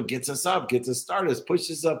 Motivation is what gets us up, gets us started,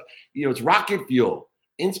 pushes us up. It's rocket fuel.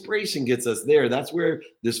 Inspiration gets us there. That's where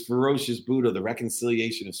this ferocious Buddha, the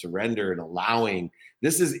reconciliation of surrender and allowing,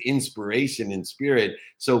 this is inspiration in spirit.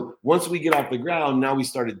 So once we get off the ground, now we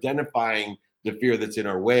start identifying the fear that's in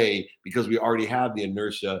our way, because we already have the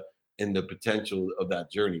inertia and the potential of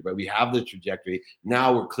that journey, right? We have the trajectory.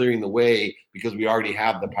 Now we're clearing the way because we already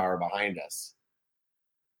have the power behind us.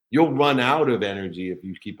 You'll run out of energy if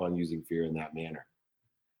you keep on using fear in that manner.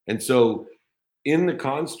 And so in the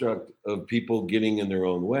construct of people getting in their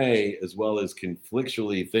own way, as well as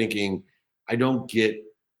conflictually thinking, I don't get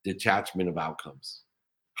detachment of outcomes.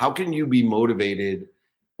 How can you be motivated,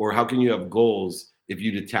 or how can you have goals if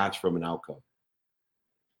you detach from an outcome?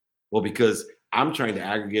 Well, because I'm trying to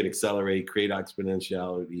aggregate, accelerate, create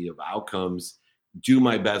exponentiality of outcomes, do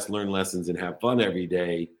my best, learn lessons, and have fun every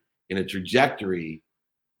day in a trajectory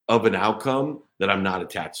of an outcome that I'm not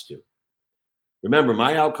attached to. Remember,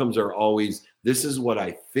 my outcomes are always, this is what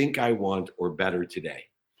I think I want or better today.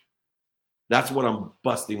 That's what I'm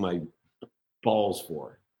busting my balls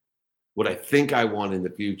for. What I think I want in the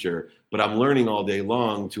future, but I'm learning all day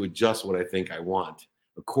long to adjust what I think I want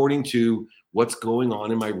according to what's going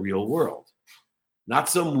on in my real world. Not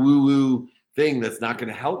some woo-woo thing that's not going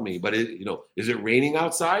to help me, but is it raining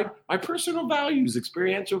outside? My personal values,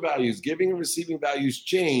 experiential values, giving and receiving values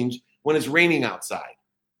change when it's raining outside.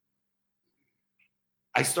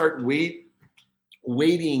 I start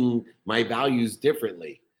weighting my values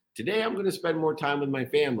differently. Today, I'm going to spend more time with my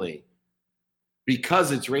family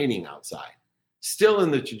because it's raining outside. Still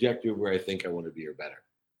in the trajectory where I think I want to be or better.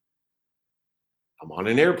 I'm on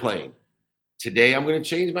an airplane. Today, I'm going to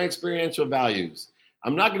change my experiential values.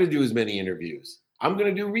 I'm not going to do as many interviews. I'm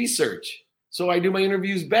going to do research. So I do my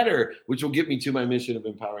interviews better, which will get me to my mission of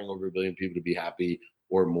empowering over 1 billion people to be happy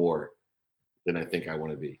or more than I think I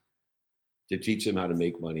want to be. To teach them how to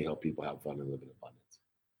make money, help people have fun, and live in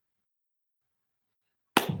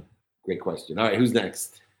abundance. Great question. All right, who's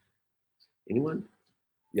next? Anyone?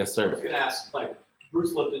 Yes, sir. I was going to ask,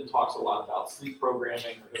 Bruce Lipton talks a lot about sleep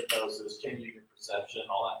programming, or hypnosis, changing your perception,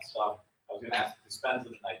 all that stuff. I was going to ask Dispenza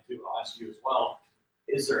tonight too. I'll ask you as well.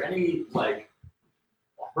 Is there any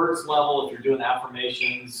hertz level if you're doing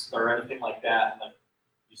affirmations or anything like that, and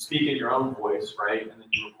you speak in your own voice, right, and then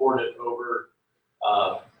you record it over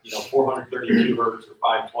 432 hertz or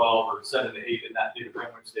 512 or 7 to 8 in that theta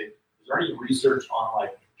brainwave state? Is there any research on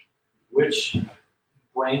which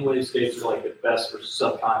brainwave states are the best for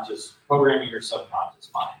subconscious programming your subconscious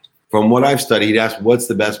mind? From what I've studied, asked what's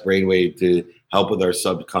the best brainwave to help with our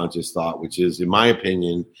subconscious thought, which is, in my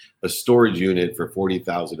opinion, a storage unit for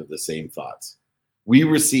 40,000 of the same thoughts. We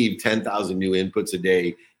receive 10,000 new inputs a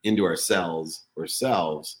day into our cells or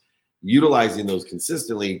selves. Utilizing those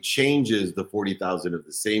consistently changes the 40,000 of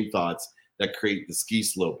the same thoughts that create the ski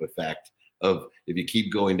slope effect of, if you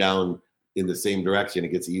keep going down in the same direction,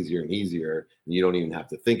 it gets easier and easier, and you don't even have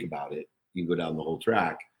to think about it. You can go down the whole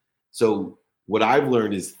track. So what I've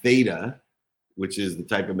learned is theta, which is the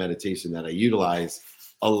type of meditation that I utilize,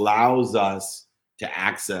 allows us to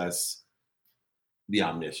access the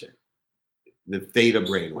omniscient, the theta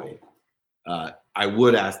brainwave. I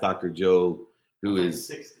would ask Dr. Joe, who is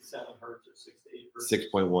 6 to 7 hertz or 6 to 8 hertz.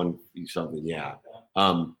 6.1 something, yeah.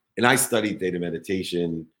 And I studied theta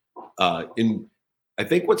meditation. I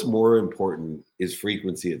think what's more important is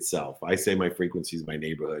frequency itself. I say my frequency is my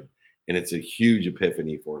neighborhood, and it's a huge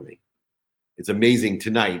epiphany for me. It's amazing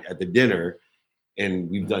tonight at the dinner, and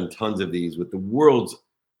we've done tons of these with the world's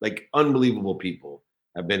unbelievable people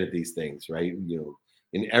have been at these things, right?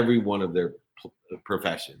 In every one of their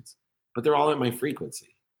professions, but they're all at my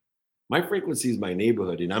frequency. My frequency is my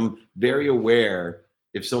neighborhood, and I'm very aware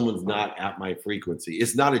if someone's not at my frequency.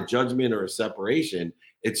 It's not a judgment or a separation.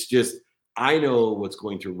 It's just, I know what's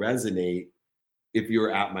going to resonate if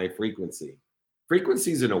you're at my frequency.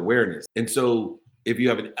 Frequency is an awareness. And so if you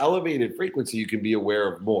have an elevated frequency, you can be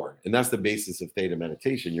aware of more. And that's the basis of theta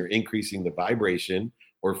meditation. You're increasing the vibration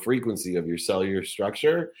or frequency of your cellular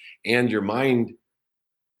structure and your mind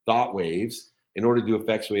thought waves in order to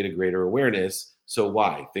effectuate a greater awareness. So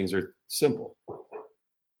why? Things are simple.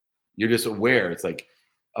 You're just aware. It's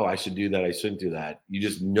oh, I should do that. I shouldn't do that. You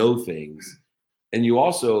just know things. And you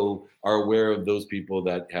also are aware of those people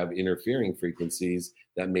that have interfering frequencies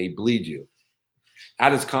that may bleed you.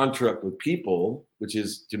 At its contrast with people, which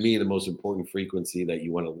is to me the most important frequency that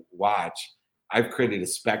you want to watch, I've created a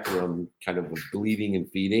spectrum kind of bleeding and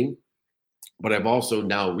feeding, but I've also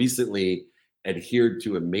now recently adhered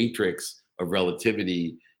to a matrix of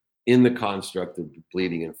relativity in the construct of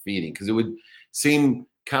bleeding and feeding, because it would seem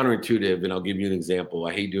counterintuitive. And I'll give you an example.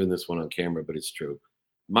 I hate doing this one on camera, but it's true.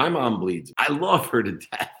 My mom bleeds. I love her to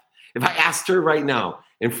death. If I asked her right now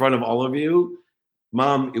in front of all of you,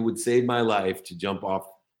 Mom, it would save my life to jump off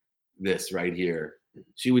this right here.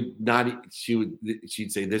 She would not,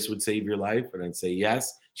 she'd say, this would save your life. And I'd say,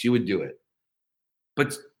 yes, she would do it.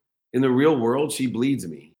 But in the real world, she bleeds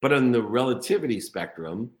me. But on the relativity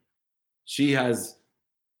spectrum, she has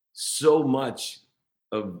so much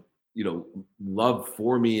of, love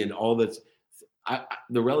for me and all this.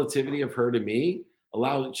 The relativity of her to me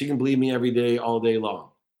allows, she can bleed me every day, all day long.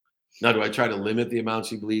 Now, do I try to limit the amount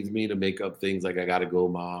she bleeds me to make up things like I got to go,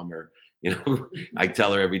 Mom, or, I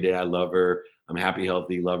tell her every day I love her, I'm happy,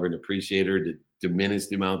 healthy, love her, and appreciate her, to diminish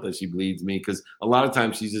the amount that she bleeds me. Because a lot of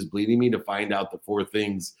times she's just bleeding me to find out the 4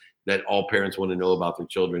 things that all parents want to know about their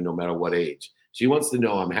children, no matter what age. She wants to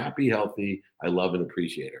know I'm happy, healthy, I love and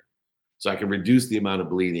appreciate her. So I can reduce the amount of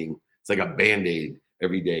bleeding. It's like a Band-Aid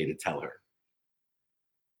every day to tell her.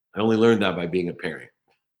 I only learned that by being a parent,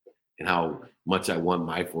 and how much I want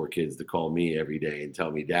my 4 kids to call me every day and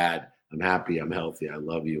tell me, Dad, I'm happy, I'm healthy, I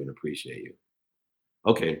love you and appreciate you.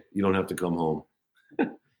 Okay, you don't have to come home.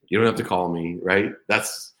 You don't have to call me, right?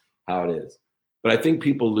 That's how it is. But I think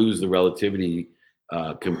people lose the relativity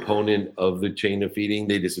component of the chain of feeding.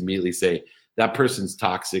 They just immediately say, that person's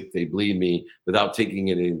toxic, they bleed me, without taking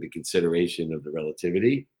it into consideration of the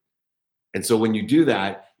relativity. And so when you do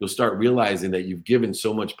that, you'll start realizing that you've given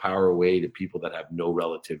so much power away to people that have no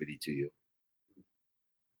relativity to you.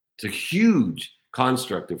 It's a huge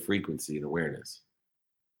construct of frequency and awareness.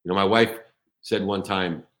 My wife said one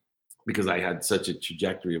time, because I had such a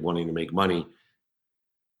trajectory of wanting to make money,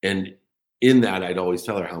 and in that, I'd always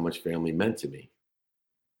tell her how much family meant to me.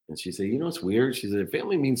 And she said, it's weird. She said,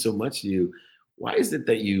 family means so much to you. Why is it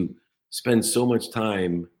that you spend so much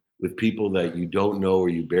time with people that you don't know or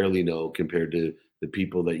you barely know compared to the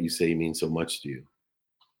people that you say mean so much to you?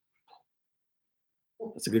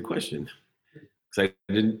 That's a good question. Because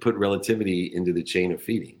I didn't put relativity into the chain of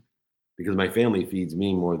feeding, because my family feeds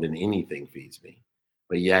me more than anything feeds me.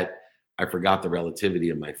 But yet I forgot the relativity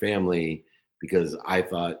of my family because I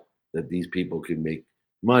thought that these people could make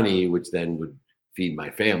money, which then would feed my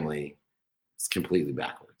family. It's completely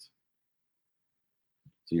backwards.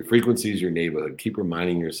 So your frequency is your neighborhood. Keep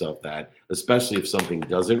reminding yourself that, especially if something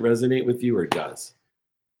doesn't resonate with you or does.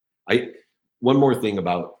 One more thing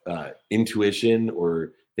about intuition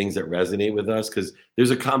or things that resonate with us, because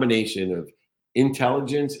there's a combination of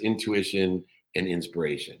intelligence, intuition, and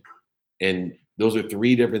inspiration. And those are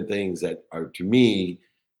 3 different things that are, to me,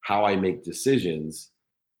 how I make decisions.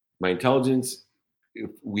 My intelligence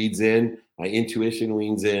weeds in, my intuition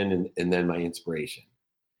leans in, and then my inspiration.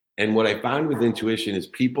 And what I found with intuition is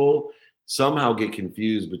people somehow get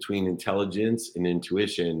confused between intelligence and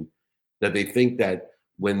intuition, that they think that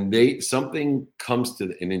when something comes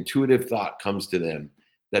to an intuitive thought comes to them,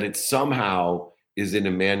 that it somehow is in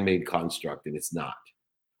a man-made construct, and it's not.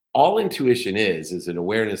 All intuition is an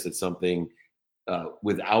awareness that something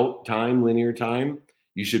without time, linear time,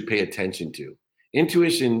 you should pay attention to.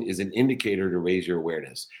 Intuition is an indicator to raise your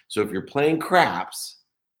awareness. So if you're playing craps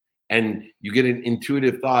and you get an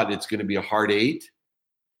intuitive thought, it's going to be a hard 8,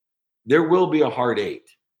 there will be a hard 8.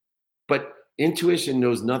 But intuition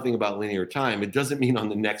knows nothing about linear time. It doesn't mean on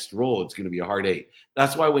the next roll it's going to be a hard 8.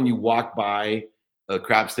 That's why when you walk by a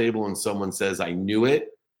craps table and someone says, I knew it,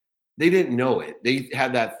 they didn't know it. They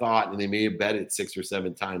had that thought and they may have bet it 6 or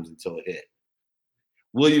 7 times until it hit.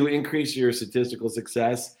 Will you increase your statistical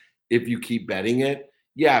success if you keep betting it?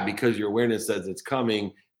 Yeah, because your awareness says it's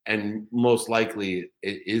coming, and most likely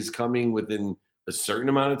it is coming within a certain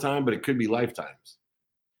amount of time, but it could be lifetimes.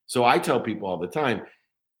 So I tell people all the time,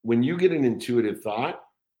 when you get an intuitive thought,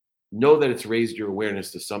 know that it's raised your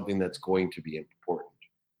awareness to something that's going to be important.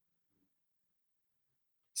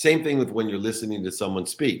 Same thing with when you're listening to someone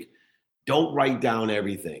speak. Don't write down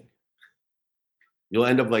everything. You'll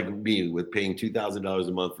end up like me with paying $2,000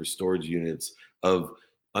 a month for storage units of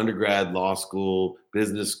undergrad, law school,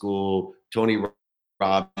 business school, Tony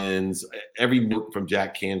Robbins, every book from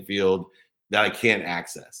Jack Canfield that I can't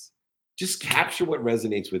access. Just capture what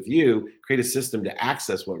resonates with you, create a system to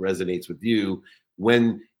access what resonates with you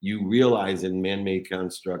when you realize in man-made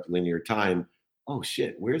construct linear time, oh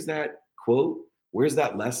shit, where's that quote? Where's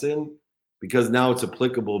that lesson? Because now it's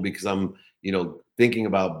applicable because I'm, thinking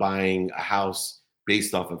about buying a house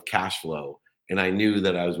based off of cash flow. And I knew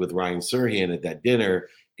that I was with Ryan Serhant at that dinner,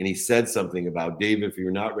 and he said something about, Dave, if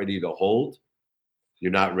you're not ready to hold,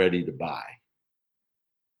 you're not ready to buy.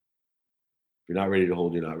 If you're not ready to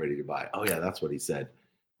hold, you're not ready to buy. Oh yeah, that's what he said,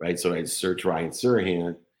 right? So I searched Ryan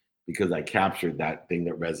Serhant because I captured that thing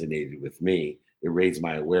that resonated with me. It raised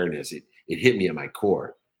my awareness. It hit me at my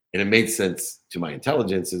core, and it made sense to my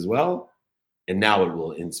intelligence as well. And now it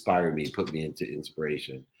will inspire me, put me into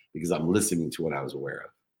inspiration because I'm listening to what I was aware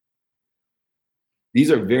of.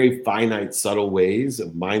 These are very finite, subtle ways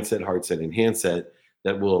of mindset, heart set, and handset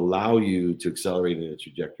that will allow you to accelerate in a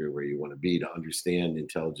trajectory where you want to be, to understand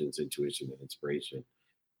intelligence, intuition, and inspiration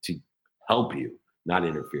to help you, not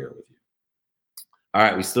interfere with you. All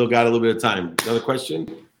right, we still got a little bit of time. Another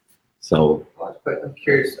question? So, But I'm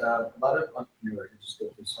curious, a lot of entrepreneurs just go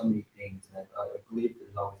through so many things, and I believe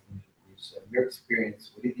there's always things to believe. So, in your experience,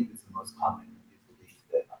 what do you think is the most common belief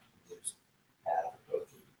that entrepreneurs have or go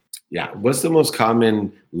through? yeah, what's the most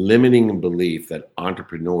common limiting belief that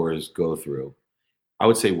entrepreneurs go through? I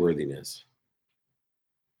would say worthiness.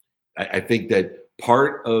 I think that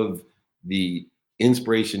part of the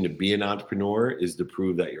inspiration to be an entrepreneur is to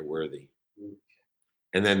prove that you're worthy.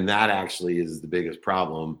 And then that actually is the biggest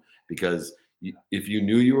problem because if you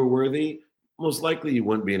knew you were worthy, most likely you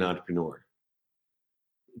wouldn't be an entrepreneur.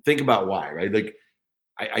 Think about why, right? Like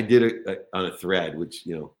I did it on a thread, which,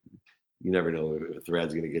 you never know if a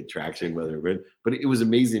thread's going to get traction, but it was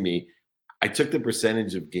amazing to me. I took the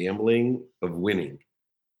percentage of gambling of winning.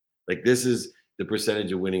 Like this is the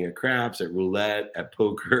percentage of winning at craps, at roulette, at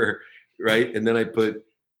poker, right? And then I put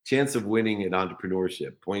chance of winning in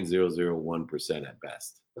entrepreneurship, 0.001% at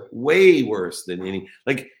best. Way worse than any,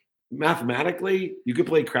 like mathematically, you could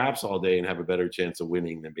play craps all day and have a better chance of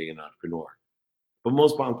winning than being an entrepreneur. But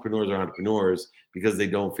most entrepreneurs are entrepreneurs because they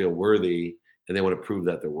don't feel worthy and they want to prove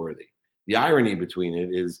that they're worthy. The irony between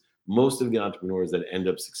it is most of the entrepreneurs that end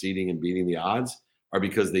up succeeding and beating the odds are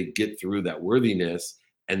because they get through that worthiness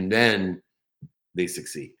and then they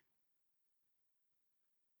succeed.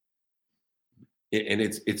 And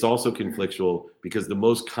it's also conflictual because the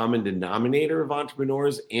most common denominator of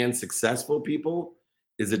entrepreneurs and successful people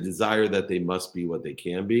is a desire that they must be what they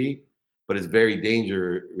can be. But it's very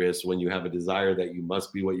dangerous when you have a desire that you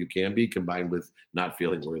must be what you can be combined with not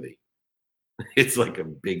feeling worthy. It's like a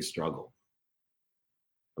big struggle.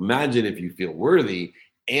 Imagine if you feel worthy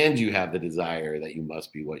and you have the desire that you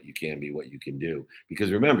must be what you can be, what you can do.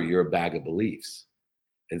 Because remember, you're a bag of beliefs.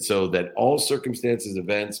 And so that all circumstances,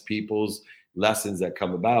 events, people's lessons that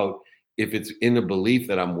come about, if it's in a belief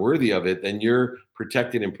that I'm worthy of it, then you're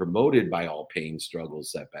protected and promoted by all pain,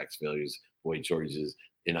 struggles, setbacks, failures, void shortages,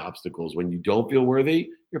 and obstacles. When you don't feel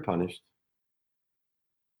worthy, you're punished.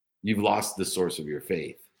 You've lost the source of your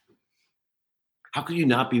faith. How could you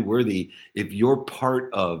not be worthy if you're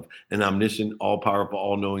part of an omniscient, all-powerful,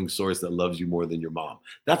 all-knowing source that loves you more than your mom?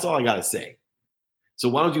 That's all I got to say. So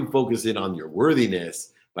why don't you focus in on your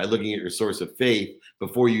worthiness by looking at your source of faith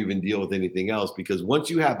before you even deal with anything else? Because once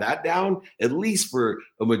you have that down, at least for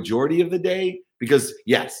a majority of the day, because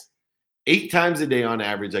yes, 8 times a day on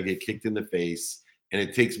average, I get kicked in the face, and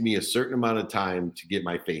it takes me a certain amount of time to get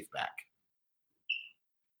my faith back.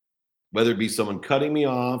 Whether it be someone cutting me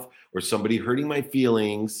off or somebody hurting my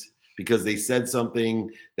feelings because they said something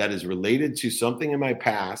that is related to something in my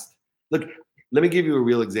past. Look, let me give you a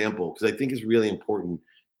real example because I think it's really important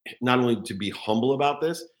not only to be humble about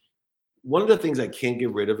this. One of the things I can't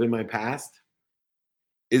get rid of in my past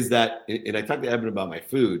is that, and I talked to Evan about my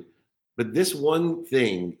food, but this one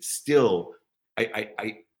thing still,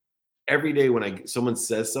 I every day when someone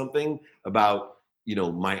says something about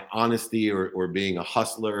my honesty or being a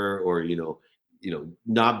hustler or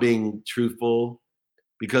not being truthful,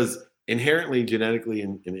 because inherently genetically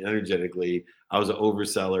and energetically I was an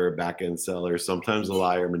overseller, a back-end seller, sometimes a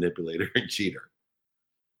liar, manipulator, and cheater.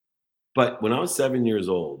 But when I was 7 years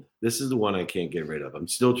old, this is the one I can't get rid of. I'm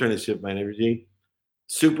still trying to shift my energy.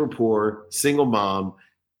 Super poor, single mom,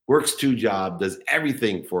 works 2 jobs, does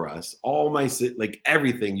everything for us, like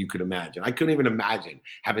everything you could imagine. I couldn't even imagine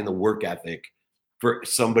having the work ethic for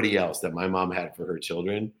somebody else that my mom had for her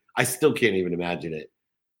children. I still can't even imagine it.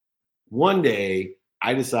 One day,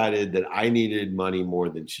 I decided that I needed money more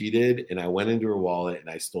than she did, and I went into her wallet and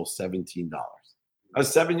I stole $17. I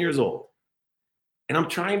was 7 years old. And I'm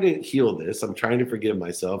trying to heal this. I'm trying to forgive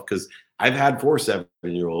myself because I've had 4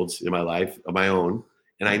 7-year-olds in my life of my own,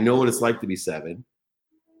 and I know what it's like to be 7.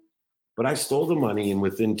 But I stole the money, and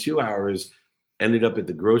within 2 hours, ended up at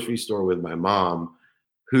the grocery store with my mom,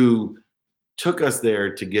 who took us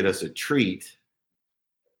there to get us a treat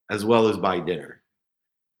as well as buy dinner.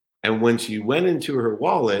 And when she went into her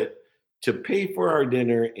wallet to pay for our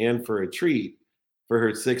dinner and for a treat for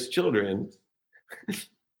her 6 children, it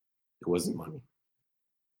wasn't money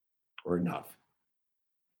or enough.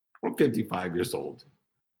 I'm 55 years old.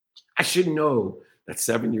 I should know that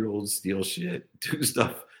 7-year-olds steal shit, do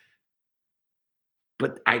stuff,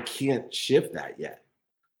 but I can't shift that yet.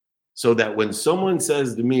 So that when someone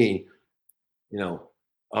says to me, you know,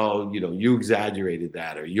 oh, you exaggerated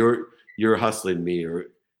that, or you're hustling me, or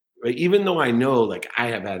right, even though I know like I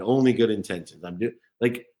have had only good intentions,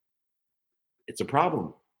 like it's a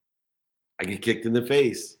problem. I get kicked in the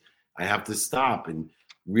face. I have to stop and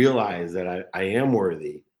realize that I am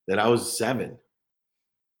worthy, that I was 7.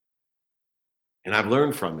 And I've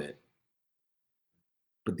learned from it.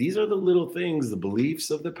 But these are the little things, the beliefs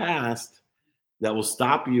of the past that will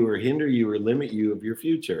stop you or hinder you or limit you of your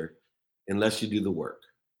future unless you do the work.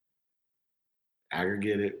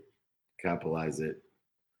 Aggregate it, capitalize it.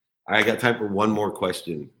 All right, I got time for one more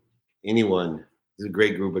question. Anyone? This is a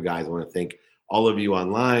great group of guys. I want to thank all of you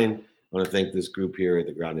online. I want to thank this group here at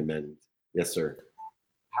the Grounded Men. Yes, sir.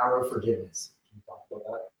 Power of forgiveness. Can you talk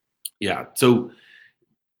about that? Yeah. So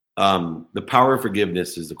the power of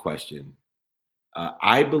forgiveness is the question.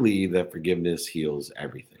 I believe that forgiveness heals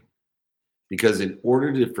everything, because in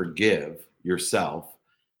order to forgive yourself,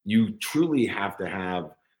 you truly have to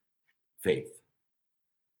have faith.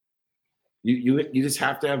 You just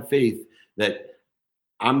have to have faith that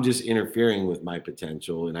I'm just interfering with my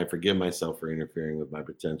potential, and I forgive myself for interfering with my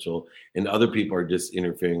potential, and other people are just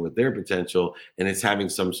interfering with their potential, and it's having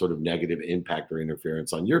some sort of negative impact or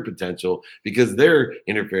interference on your potential because they're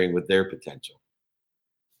interfering with their potential.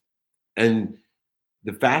 And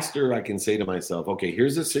the faster I can say to myself, okay,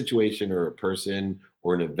 here's a situation or a person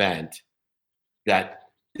or an event that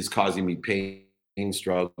is causing me pain,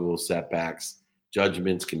 struggle, setbacks,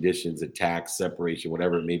 judgments, conditions, attacks, separation,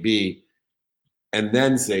 whatever it may be, and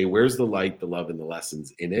then say, where's the light, the love, and the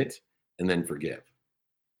lessons in it, and then forgive.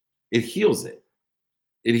 It heals it.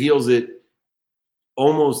 It heals it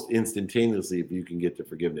almost instantaneously if you can get to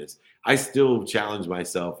forgiveness. I still challenge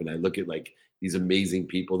myself, and I look at like these amazing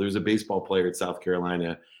people. There's a baseball player at South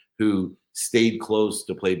Carolina who stayed close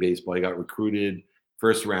to play baseball. He got recruited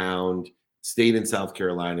first round, stayed in South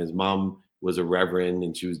Carolina. His mom was a reverend,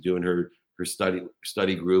 and she was doing her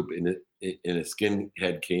study group, and a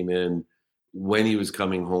skinhead came in when he was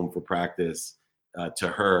coming home for practice to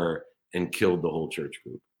her and killed the whole church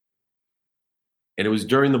group. And it was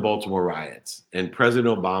during the Baltimore riots, and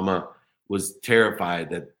President Obama was terrified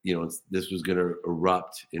that this was going to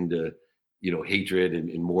erupt into hatred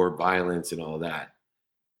and more violence and all that.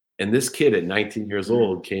 And this kid at 19 years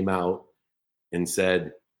old came out and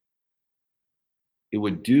said, it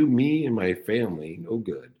would do me and my family no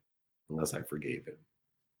good unless I forgave him.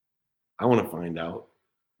 I want to find out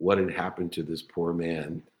what had happened to this poor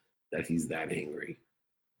man that he's that angry,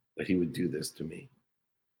 that he would do this to me,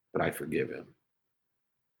 but I forgive him.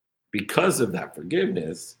 Because of that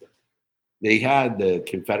forgiveness, they had the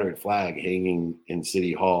Confederate flag hanging in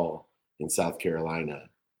City Hall in South Carolina.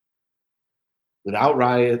 Without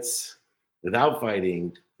riots, without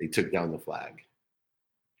fighting, they took down the flag.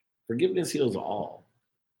 Forgiveness heals all.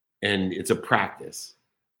 And it's a practice,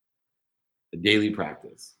 a daily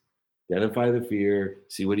practice. Identify the fear,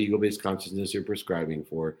 see what ego-based consciousness you're prescribing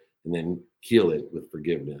for, and then heal it with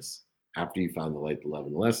forgiveness. After you found the light, the love,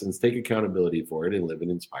 and the lessons, take accountability for it and live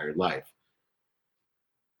an inspired life.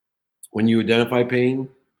 When you identify pain,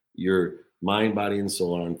 your mind, body, and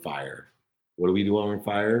soul are on fire. What do we do on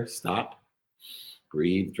fire? Stop,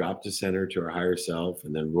 breathe, drop to center to our higher self,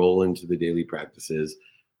 and then roll into the daily practices.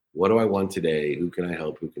 What do I want today? Who can I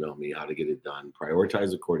help? Who can help me? How to get it done?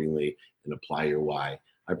 Prioritize accordingly and apply your why.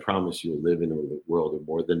 I promise you'll live in a world of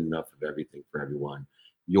more than enough of everything for everyone.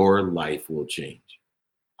 Your life will change.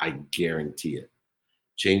 I guarantee it.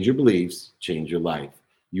 Change your beliefs, change your life.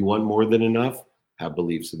 You want more than enough? Have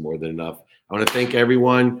beliefs of more than enough. I want to thank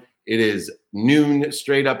everyone. It is noon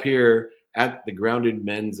straight up here at the Grounded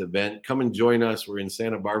Men's event. Come and join us. We're in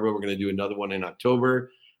Santa Barbara. We're going to do another one in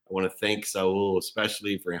October. I want to thank Saul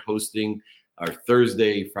especially for hosting our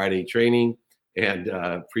Thursday, Friday training, and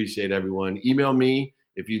appreciate everyone. Email me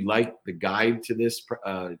if you'd like the guide to this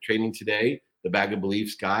training today, the Bag of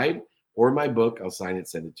Beliefs guide, or my book. I'll sign it,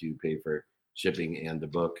 send it to you, pay for shipping and the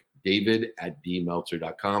book,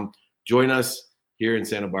 david@dmeltzer.com. Join us here in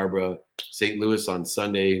Santa Barbara, St. Louis on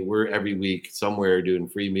Sunday. We're every week somewhere doing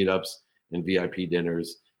free meetups and VIP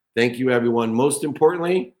dinners. Thank you, everyone. Most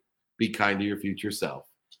importantly, be kind to your future self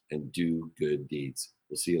and do good deeds.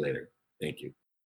 We'll see you later. Thank you.